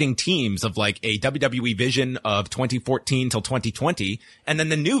competing teams of like a WWE vision of 2014 till 2020, and then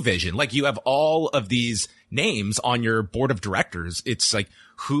the new vision. Like, you have all of these names on your board of directors. It's like,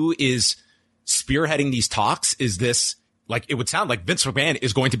 who is spearheading these talks? Is this, like, it would sound like Vince McMahon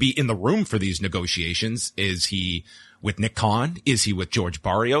is going to be in the room for these negotiations. Is he with Nick Khan? Is he with George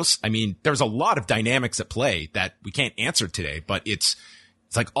Barrios? I mean, there's a lot of dynamics at play that we can't answer today, but it's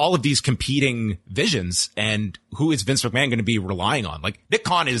like all of these competing visions, and who is Vince McMahon going to be relying on? Like, Nick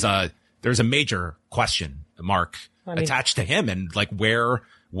Khan there's a major question mark attached to him, and like where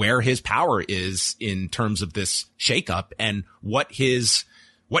his power is in terms of this shakeup and what his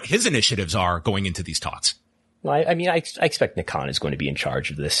initiatives are going into these talks. No, I expect Nick Khan is going to be in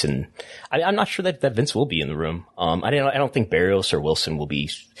charge of this, and I'm not sure that Vince will be in the room. I don't think Barrios or Wilson will be.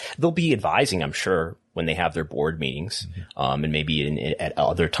 They'll be advising, I'm sure, when they have their board meetings, and maybe at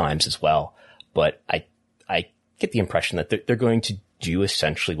other times as well. But I get the impression that they're going to do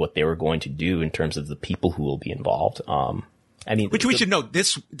essentially what they were going to do in terms of the people who will be involved. Which we should note,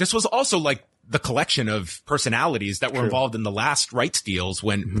 this was also like the collection of personalities that were involved in the last rights deals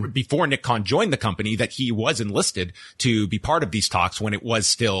before Nick Khan joined the company, that he was enlisted to be part of these talks when it was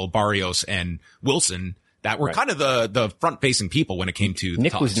still Barrios and Wilson that were kind of the front-facing people when it came to the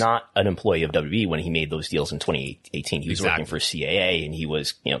Nick talks. Was not an employee of WWE when he made those deals in 2018. He was working for CAA, and he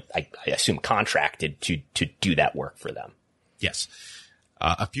was, I assume, contracted to do that work for them. Yes.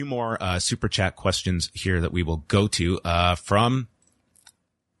 A few more super chat questions here that we will go to from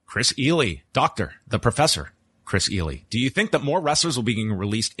Chris Ely, the professor. Chris Ely. Do you think that more wrestlers will be getting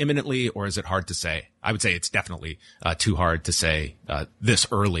released imminently, or is it hard to say? I would say it's definitely too hard to say this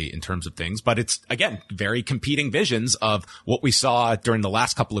early in terms of things, but it's, again, very competing visions of what we saw during the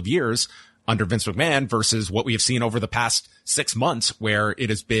last couple of years under Vince McMahon versus what we have seen over the past 6 months, where it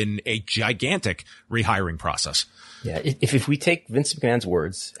has been a gigantic rehiring process. Yeah, if we take Vince McMahon's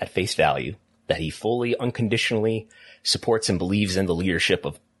words at face value, that he fully, unconditionally supports and believes in the leadership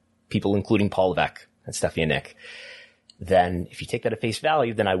of people, including Paul Levesque and Stephanie and Nick, then if you take that at face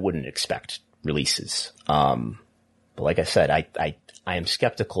value, then I wouldn't expect releases. But like I said, I am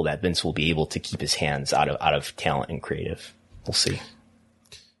skeptical that Vince will be able to keep his hands out of talent and creative. We'll see.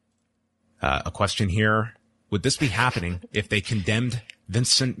 A question here. Would this be happening if they condemned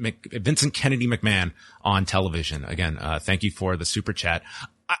Vincent Kennedy McMahon on television? Again, thank you for the super chat.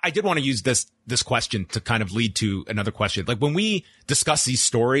 I did want to use this question to kind of lead to another question. Like, when we discuss these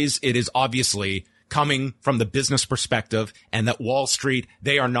stories, it is obviously coming from the business perspective, and that Wall Street,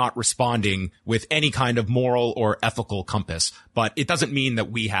 they are not responding with any kind of moral or ethical compass. But it doesn't mean that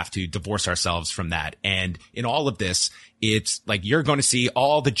we have to divorce ourselves from that. And in all of this, it's like you're going to see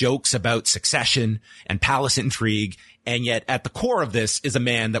all the jokes about succession and palace intrigue. And yet at the core of this is a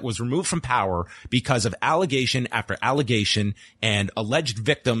man that was removed from power because of allegation after allegation and alleged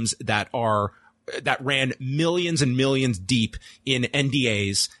victims that ran millions and millions deep in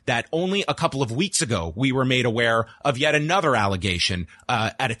NDAs, that only a couple of weeks ago we were made aware of yet another allegation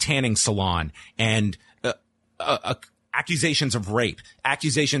at a tanning salon, and accusations of rape,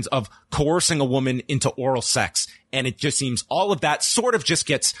 accusations of coercing a woman into oral sex. And it just seems all of that sort of just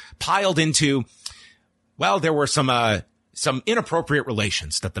gets piled into, well, there were some inappropriate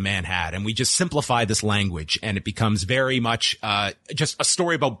relations that the man had, and we just simplify this language, and it becomes very much just a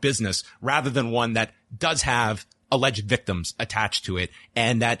story about business rather than one that does have alleged victims attached to it.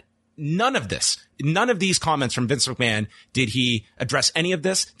 And that none of these comments from Vince McMahon, did he address any of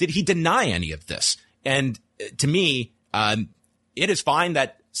this? Did he deny any of this? And to me, it is fine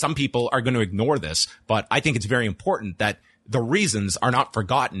that some people are going to ignore this, but I think it's very important that the reasons are not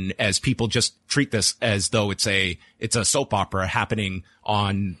forgotten as people just treat this as though it's a soap opera happening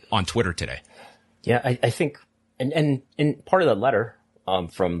on Twitter today. Yeah, I think, and in part of the letter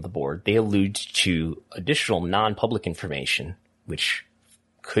from the board, they allude to additional non-public information, which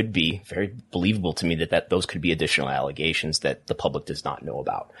could be very believable to me that those could be additional allegations that the public does not know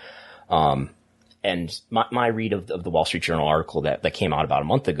about. And my read of the Wall Street Journal article that came out about a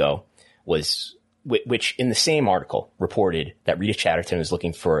month ago was, which in the same article reported that Rita Chatterton was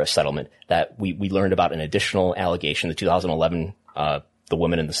looking for a settlement, that we learned about an additional allegation, the 2011, the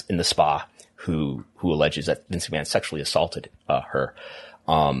woman in the spa who alleges that Vince McMahon sexually assaulted her.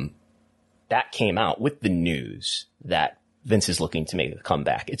 That came out with the news that Vince is looking to make a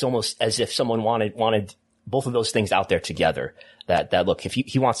comeback. It's almost as if someone wanted both of those things out there together, that look, if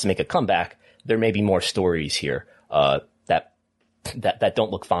he wants to make a comeback, there may be more stories here that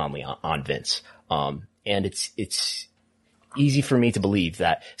don't look fondly on Vince. And it's easy for me to believe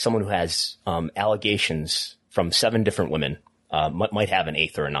that someone who has allegations from 7 different women might have an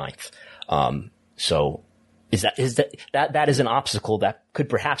 8th or a 9th. So that is an obstacle that could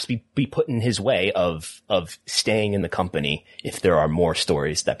perhaps be put in his way of staying in the company if there are more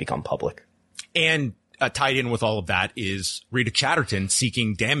stories that become public. And tied in with all of that is Rita Chatterton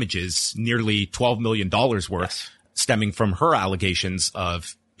seeking damages, nearly $12 million worth, yes, stemming from her allegations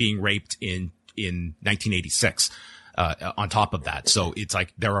of being raped in 1986. On top of that. So it's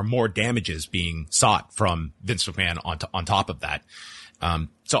like there are more damages being sought from Vince McMahon on top of that.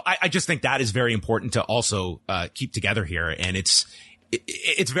 So I just think that is very important to also keep together here. And it's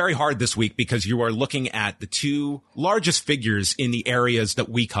very hard this week because you are looking at the 2 largest figures in the areas that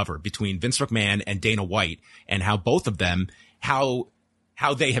we cover between Vince McMahon and Dana White, and how both of them, how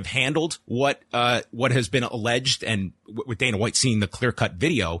they have handled what has been alleged, and with Dana White seeing the clear-cut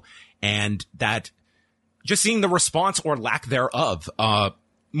video, and that just seeing the response or lack thereof.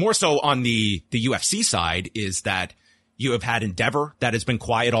 More so on the UFC side is that you have had Endeavor that has been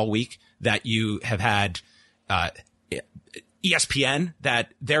quiet all week, that you have had ESPN,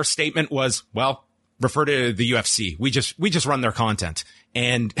 that their statement was, well, refer to the UFC. We just run their content.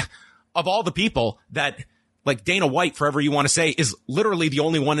 And of all the people that, like Dana White, forever you want to say, is literally the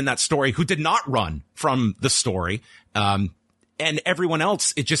only one in that story who did not run from the story. And everyone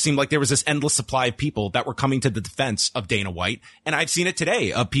else, it just seemed like there was this endless supply of people that were coming to the defense of Dana White. And I've seen it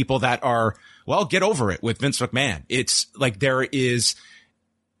today of people that are, well, get over it with Vince McMahon. It's like there is,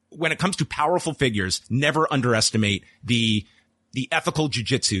 when it comes to powerful figures, never underestimate the ethical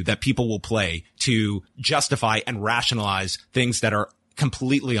jujitsu that people will play to justify and rationalize things that are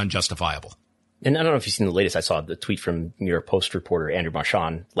completely unjustifiable. And I don't know if you've seen the latest. I saw the tweet from New York Post reporter Andrew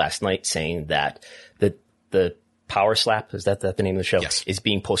Marchand last night saying that the Power Slap, is that the name of the show? Yes. Is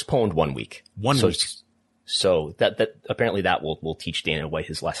being postponed 1 week. So that apparently that will teach Dana White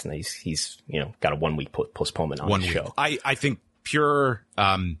his lesson. He's got a 1 week postponement on the show. I think pure,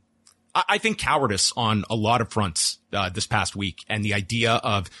 I think cowardice on a lot of fronts, this past week, and the idea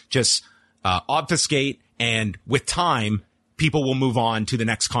of just, obfuscate, and with time, people will move on to the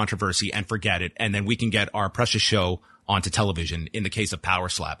next controversy and forget it. And then we can get our precious show onto television. In the case of Power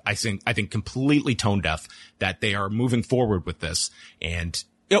Slap, I think completely tone deaf that they are moving forward with this. And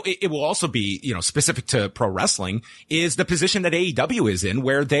it will also be, specific to pro wrestling, is the position that AEW is in,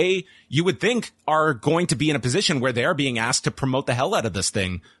 where you would think, are going to be in a position where they're being asked to promote the hell out of this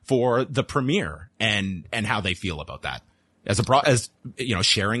thing for the premiere, and how they feel about that. As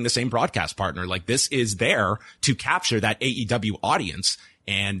sharing the same broadcast partner, like, this is there to capture that AEW audience.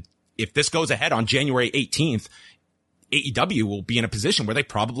 And if this goes ahead on January 18th, AEW will be in a position where they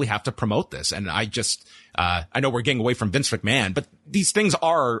probably have to promote this. And I know we're getting away from Vince McMahon, but these things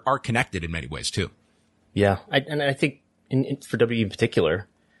are connected in many ways too. Yeah. I think for WWE in particular,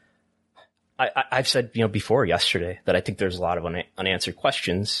 I've said, before yesterday, that I think there's a lot of unanswered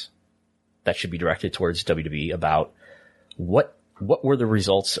questions that should be directed towards WWE about what were the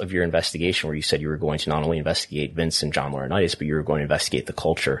results of your investigation, where you said you were going to not only investigate Vince and John Laurinaitis, but you were going to investigate the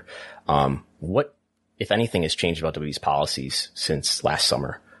culture. What, if anything, has changed about WWE's policies since last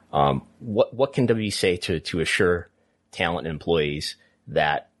summer? What can WWE say to assure talent and employees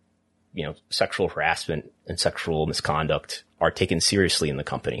that, sexual harassment and sexual misconduct are taken seriously in the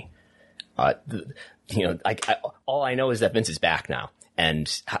company? All I know is that Vince is back now.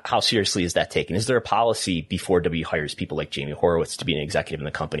 And how seriously is that taken? Is there a policy before WWE hires people like Jamie Horowitz to be an executive in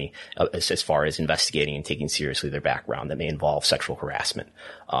the company, as far as investigating and taking seriously their background that may involve sexual harassment?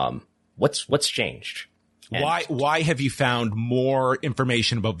 What's changed? Why have you found more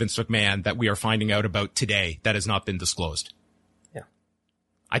information about Vince McMahon that we are finding out about today that has not been disclosed? Yeah.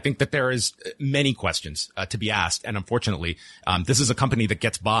 I think that there is many questions to be asked. And unfortunately, this is a company that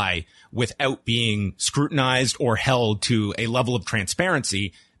gets by without being scrutinized or held to a level of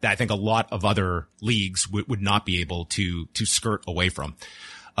transparency that I think a lot of other leagues would not be able to skirt away from.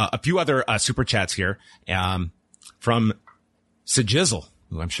 A few other super chats here from Sajizzle,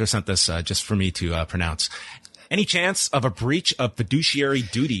 who I'm sure sent this just for me to pronounce. Any chance of a breach of fiduciary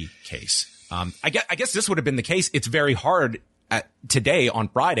duty case? I guess this would have been the case. It's very hard today on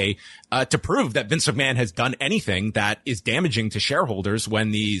Friday to prove that Vince McMahon has done anything that is damaging to shareholders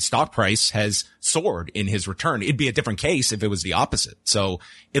when the stock price has soared in his return. It'd be a different case if it was the opposite. So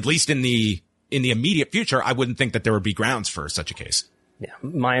at least in the immediate future, I wouldn't think that there would be grounds for such a case. Yeah,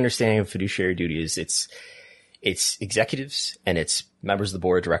 my understanding of fiduciary duty is it's executives and it's members of the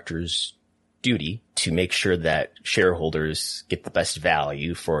board of directors' duty to make sure that shareholders get the best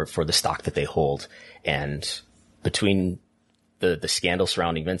value for the stock that they hold. And between the scandal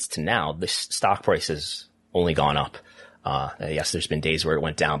surrounding Vince to now, the stock price has only gone up. Yes, there's been days where it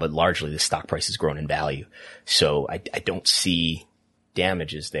went down, but largely the stock price has grown in value. So I don't see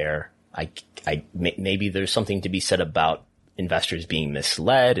damages there. Maybe there's something to be said about investors being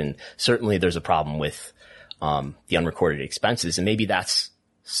misled, and certainly there's a problem with the unrecorded expenses, and maybe that's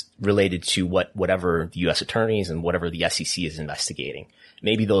related to whatever the U.S. attorneys and whatever the SEC is investigating.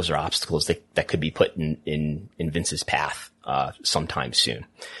 Maybe those are obstacles that could be put in Vince's path sometime soon,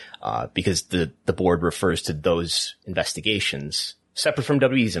 because the board refers to those investigations separate from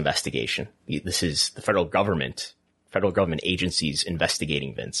WWE's investigation. This is the federal government agencies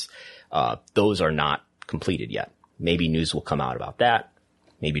investigating Vince. Those are not completed yet. Maybe news will come out about that.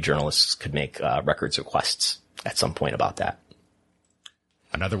 Maybe journalists could make records requests at some point about that.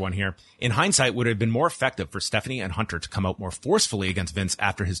 Another one here. In hindsight, would it have been more effective for Stephanie and Hunter to come out more forcefully against Vince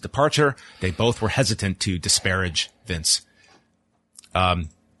after his departure? They both were hesitant to disparage Vince.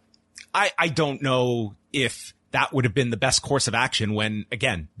 I don't know if that would have been the best course of action when,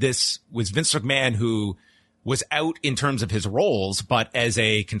 again, this was Vince McMahon who was out in terms of his roles, but as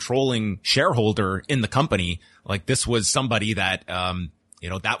a controlling shareholder in the company, like, this was somebody that,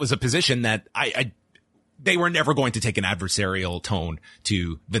 that was a position that they were never going to take an adversarial tone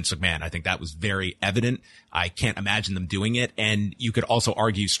to Vince McMahon. I think that was very evident. I can't imagine them doing it. And you could also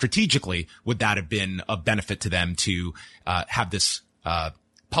argue strategically, would that have been a benefit to them to have this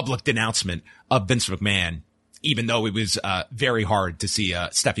public denouncement of Vince McMahon, even though it was very hard to see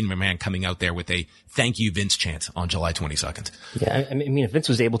Stephanie McMahon coming out there with a "Thank you, Vince" chant on July 22nd. Yeah, I mean, if Vince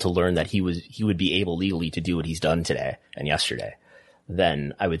was able to learn that he would be able legally to do what he's done today and yesterday,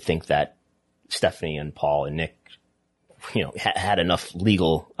 then I would think that Stephanie and Paul and Nick, had enough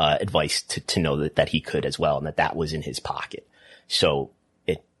legal advice to know that he could as well, and that was in his pocket. So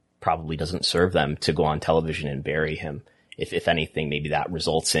it probably doesn't serve them to go on television and bury him. If anything, maybe that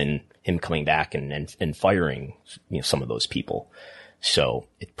results in him coming back and firing some of those people. So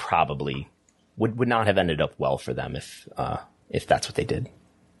it probably would not have ended up well for them if that's what they did.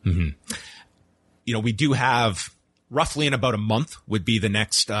 Mm-hmm. We do have roughly in about a month would be the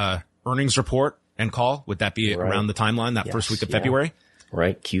next earnings report and call. Would that be around the timeline, that first week of February?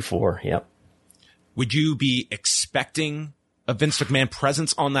 Right. Q4. Yep. Would you be expecting a Vince McMahon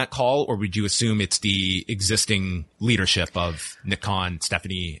presence on that call, or would you assume it's the existing leadership of Nick Khan,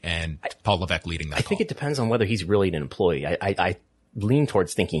 Stephanie, and Paul Levesque leading that call? I think it depends on whether he's really an employee. I lean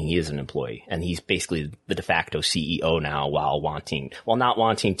towards thinking he is an employee, and he's basically the de facto CEO now while not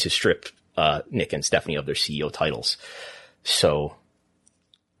wanting to strip Nick and Stephanie of their CEO titles. So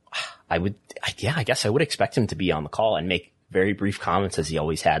I guess I would expect him to be on the call and make very brief comments as he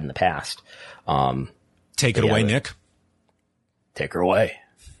always had in the past. Take it away, Nick. Take her away.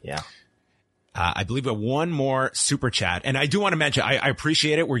 Yeah. I believe we have one more super chat, and I do want to mention, I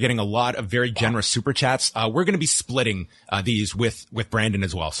appreciate it. We're getting a lot of very generous super chats. We're going to be splitting these with Brandon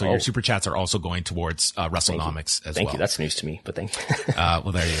as well. So your super chats are also going towards WrestleNomics as well. Thank you. That's news to me, but thank you.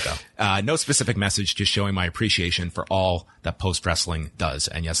 Well, there you go. No specific message, just showing my appreciation for all that Post Wrestling does.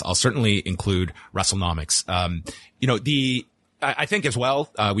 And yes, I'll certainly include WrestleNomics. I think as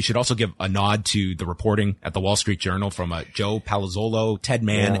well, we should also give a nod to the reporting at the Wall Street Journal from Joe Palazzolo, Ted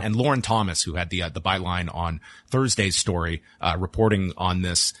Mann, and Lauren Thomas, who had the byline on Thursday's story, reporting on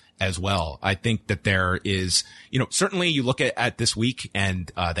this as well. I think that there is, certainly you look at this week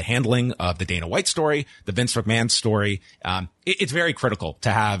and the handling of the Dana White story, the Vince McMahon story. It's very critical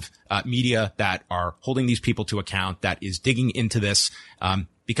to have media that are holding these people to account, that is digging into this.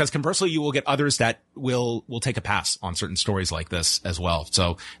 Because conversely, you will get others that will take a pass on certain stories like this as well.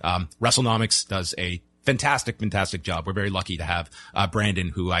 So, WrestleNomics does a fantastic job. We're very lucky to have, Brandon,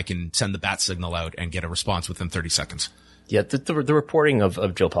 who I can send the bat signal out and get a response within 30 seconds. Yeah. The reporting of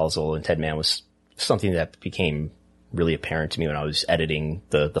Joe Palazzolo and Ted Mann was something that became really apparent to me when I was editing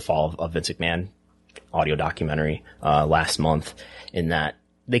the Fall of Vince McMahon audio documentary, last month, in that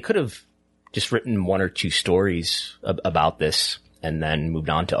they could have just written one or two stories about this and then moved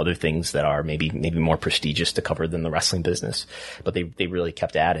on to other things that are maybe more prestigious to cover than the wrestling business. But they really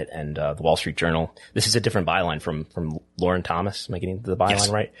kept at it. And the Wall Street Journal, this is a different byline from Lauren Thomas. Am I getting the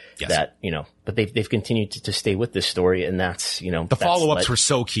byline right? Yes. That, but they've continued to stay with this story, and that's, the follow-ups were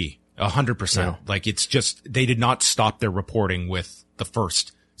so key. 100%. Like, it's just, they did not stop their reporting with the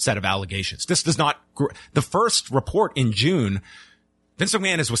first set of allegations. This does not, the first report in June, Vince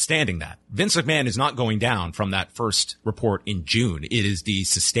McMahon is withstanding that. Vince McMahon is not going down from that first report in June. It is the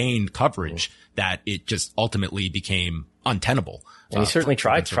sustained coverage that it just ultimately became untenable. And he certainly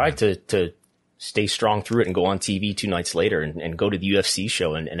tried to stay strong through it and go on TV 2 nights later and go to the UFC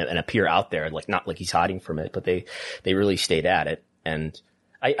show and appear out there, like, not like he's hiding from it, but they really stayed at it. And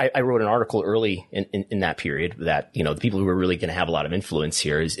I wrote an article early in that period that, the people who are really going to have a lot of influence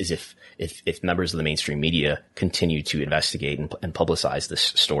here is if members of the mainstream media continue to investigate and publicize this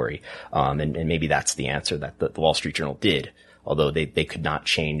story. And maybe that's the answer that the Wall Street Journal did, although they could not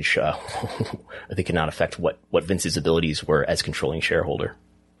change, they could not affect what Vince's abilities were as controlling shareholder.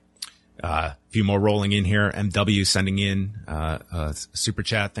 A few more rolling in here. MW sending in a super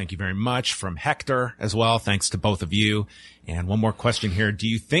chat. Thank you very much. From Hector as well. Thanks to both of you. And one more question here. Do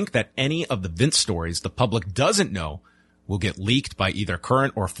you think that any of the Vince stories the public doesn't know will get leaked by either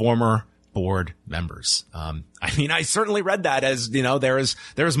current or former board members? I certainly read that as,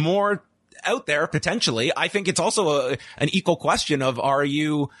 there's more out there potentially. I think it's also an equal question of, are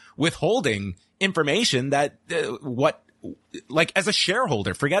you withholding information that, as a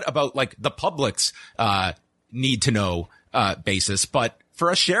shareholder, forget about the public's, need to know, basis, but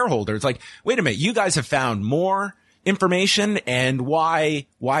for a shareholder, it's like, wait a minute, you guys have found more information, and why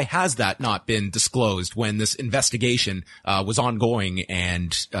has that not been disclosed when this investigation, was ongoing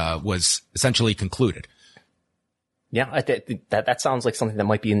and, was essentially concluded? Yeah, that sounds like something that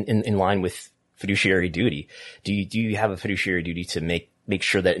might be in line with fiduciary duty. Do you have a fiduciary duty to make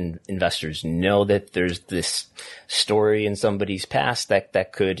sure that investors know that there's this story in somebody's past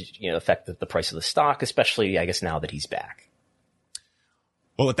that could, affect the price of the stock, especially, I guess, now that he's back?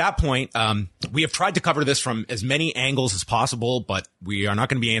 Well, at that point, we have tried to cover this from as many angles as possible, but we are not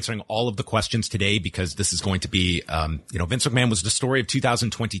going to be answering all of the questions today because this is going to be, Vince McMahon was the story of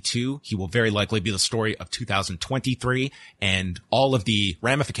 2022. He will very likely be the story of 2023, and all of the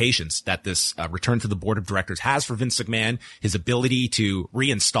ramifications that this return to the board of directors has for Vince McMahon, his ability to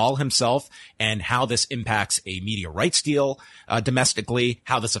reinstall himself, and how this impacts a media rights deal domestically,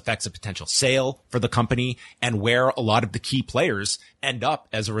 how this affects a potential sale for the company, and where a lot of the key players end up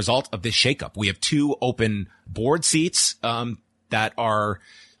as a result of this shakeup. We have 2 open board seats that are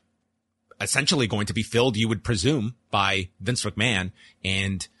essentially going to be filled, you would presume, by Vince McMahon.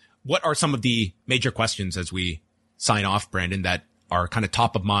 And what are some of the major questions as we sign off, Brandon, that are kind of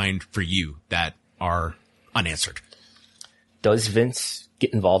top of mind for you that are unanswered? Does Vince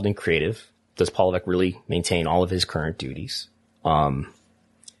get involved in creative? Does Paul Levesque really maintain all of his current duties?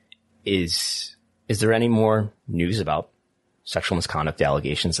 Is there any more news about sexual misconduct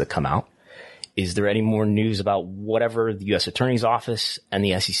allegations that come out? Is there any more news about whatever the U.S. Attorney's Office and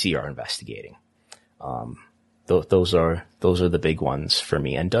the SEC are investigating? Those are the big ones for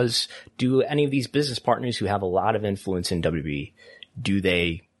me. And do any of these business partners who have a lot of influence in WWE, do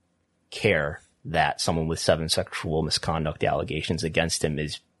they care that someone with 7 sexual misconduct allegations against him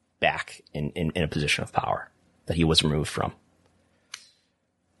is back in a position of power that he was removed from?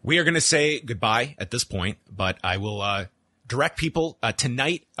 We are going to say goodbye at this point, but I will direct people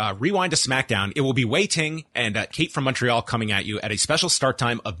tonight. Rewind to SmackDown. It will be Wei Ting and Kate from Montreal coming at you at a special start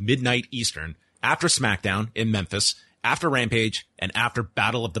time of midnight Eastern after SmackDown in Memphis, after Rampage, and after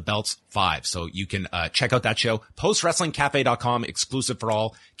Battle of the Belts 5. So you can check out that show. PostWrestlingCafe.com, exclusive for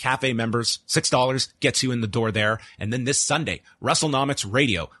all cafe members. $6 gets you in the door there. And then this Sunday, WrestleNomics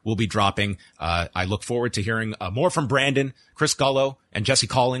Radio will be dropping. I look forward to hearing more from Brandon, Chris Gullo, and Jesse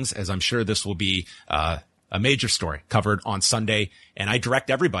Collins, as I'm sure this will be a major story covered on Sunday. And I direct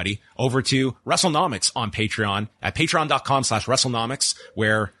everybody over to WrestleNomics on Patreon at patreon.com/WrestleNomics,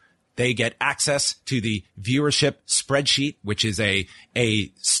 where they get access to the viewership spreadsheet, which is a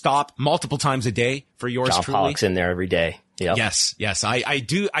stop multiple times a day for yours John truly. Pollock's in there every day. Yep. Yes.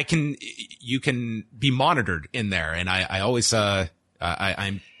 You can be monitored in there. And I always,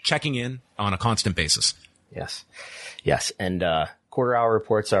 I'm checking in on a constant basis. Yes. And, quarter hour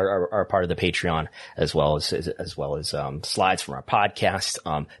reports are part of the Patreon as well as slides from our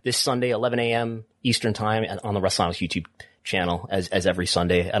podcast. This Sunday, 11 a.m. Eastern time on the WrestleNomics YouTube channel, as every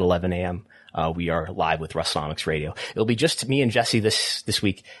Sunday at 11 a.m. We are live with WrestleNomics Radio. It'll be just me and Jesse this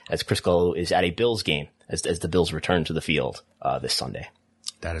week, as Chris Gullo is at a Bills game as the Bills return to the field this Sunday.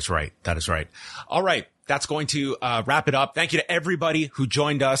 That is right. All right. That's going to wrap it up. Thank you to everybody who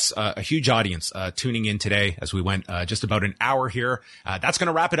joined us. A huge audience tuning in today as we went just about an hour here. That's going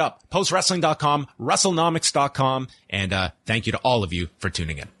to wrap it up. Postwrestling.com, WrestleNomics.com, and thank you to all of you for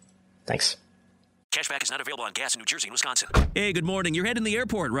tuning in. Thanks. Cashback is not available on gas in New Jersey and Wisconsin. Hey, good morning. You're heading to the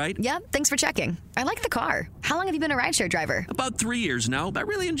airport, right? Yep, thanks for checking. I like the car. How long have you been a rideshare driver? About 3 years now, but I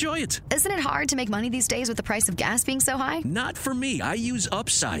really enjoy it. Isn't it hard to make money these days with the price of gas being so high? Not for me. I use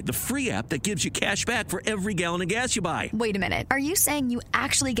Upside, the free app that gives you cash back for every gallon of gas you buy. Wait a minute. Are you saying you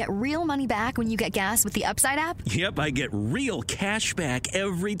actually get real money back when you get gas with the Upside app? Yep, I get real cash back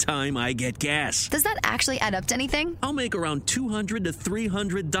every time I get gas. Does that actually add up to anything? I'll make around $200 to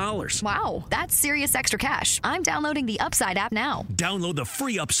 $300. Wow, that's serious extra cash. I'm downloading the Upside app now. Download the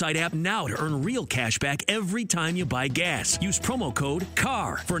free Upside app now to earn real cash back every time you buy gas. Use promo code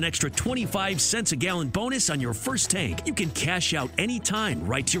CAR for an extra 25 cents a gallon bonus on your first tank. You can cash out anytime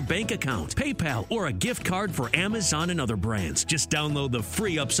right to your bank account, PayPal, or a gift card for Amazon and other brands. Just download the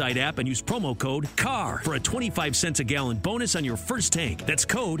free Upside app and use promo code CAR for a 25 cents a gallon bonus on your first tank. That's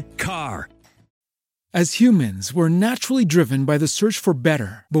code CAR. As humans, we're naturally driven by the search for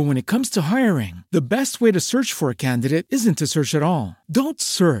better. But when it comes to hiring, the best way to search for a candidate isn't to search at all. Don't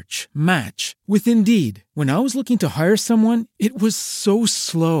search, match with Indeed. When I was looking to hire someone, it was so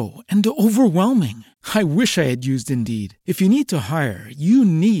slow and overwhelming. I wish I had used Indeed. If you need to hire, you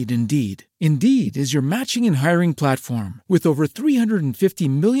need Indeed. Indeed is your matching and hiring platform with over 350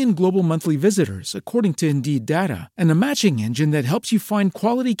 million global monthly visitors, according to Indeed data, and a matching engine that helps you find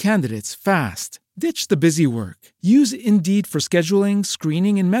quality candidates fast. Ditch the busy work. Use Indeed for scheduling,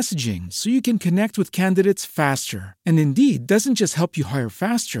 screening, and messaging so you can connect with candidates faster. And Indeed doesn't just help you hire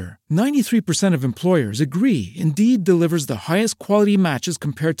faster. 93% of employers agree Indeed delivers the highest quality matches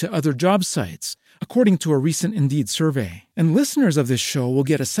compared to other job sites, according to a recent Indeed survey. And listeners of this show will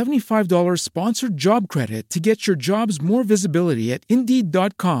get a $75 sponsored job credit to get your jobs more visibility at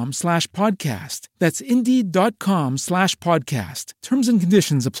Indeed.com/podcast. That's Indeed.com/podcast. Terms and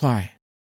conditions apply.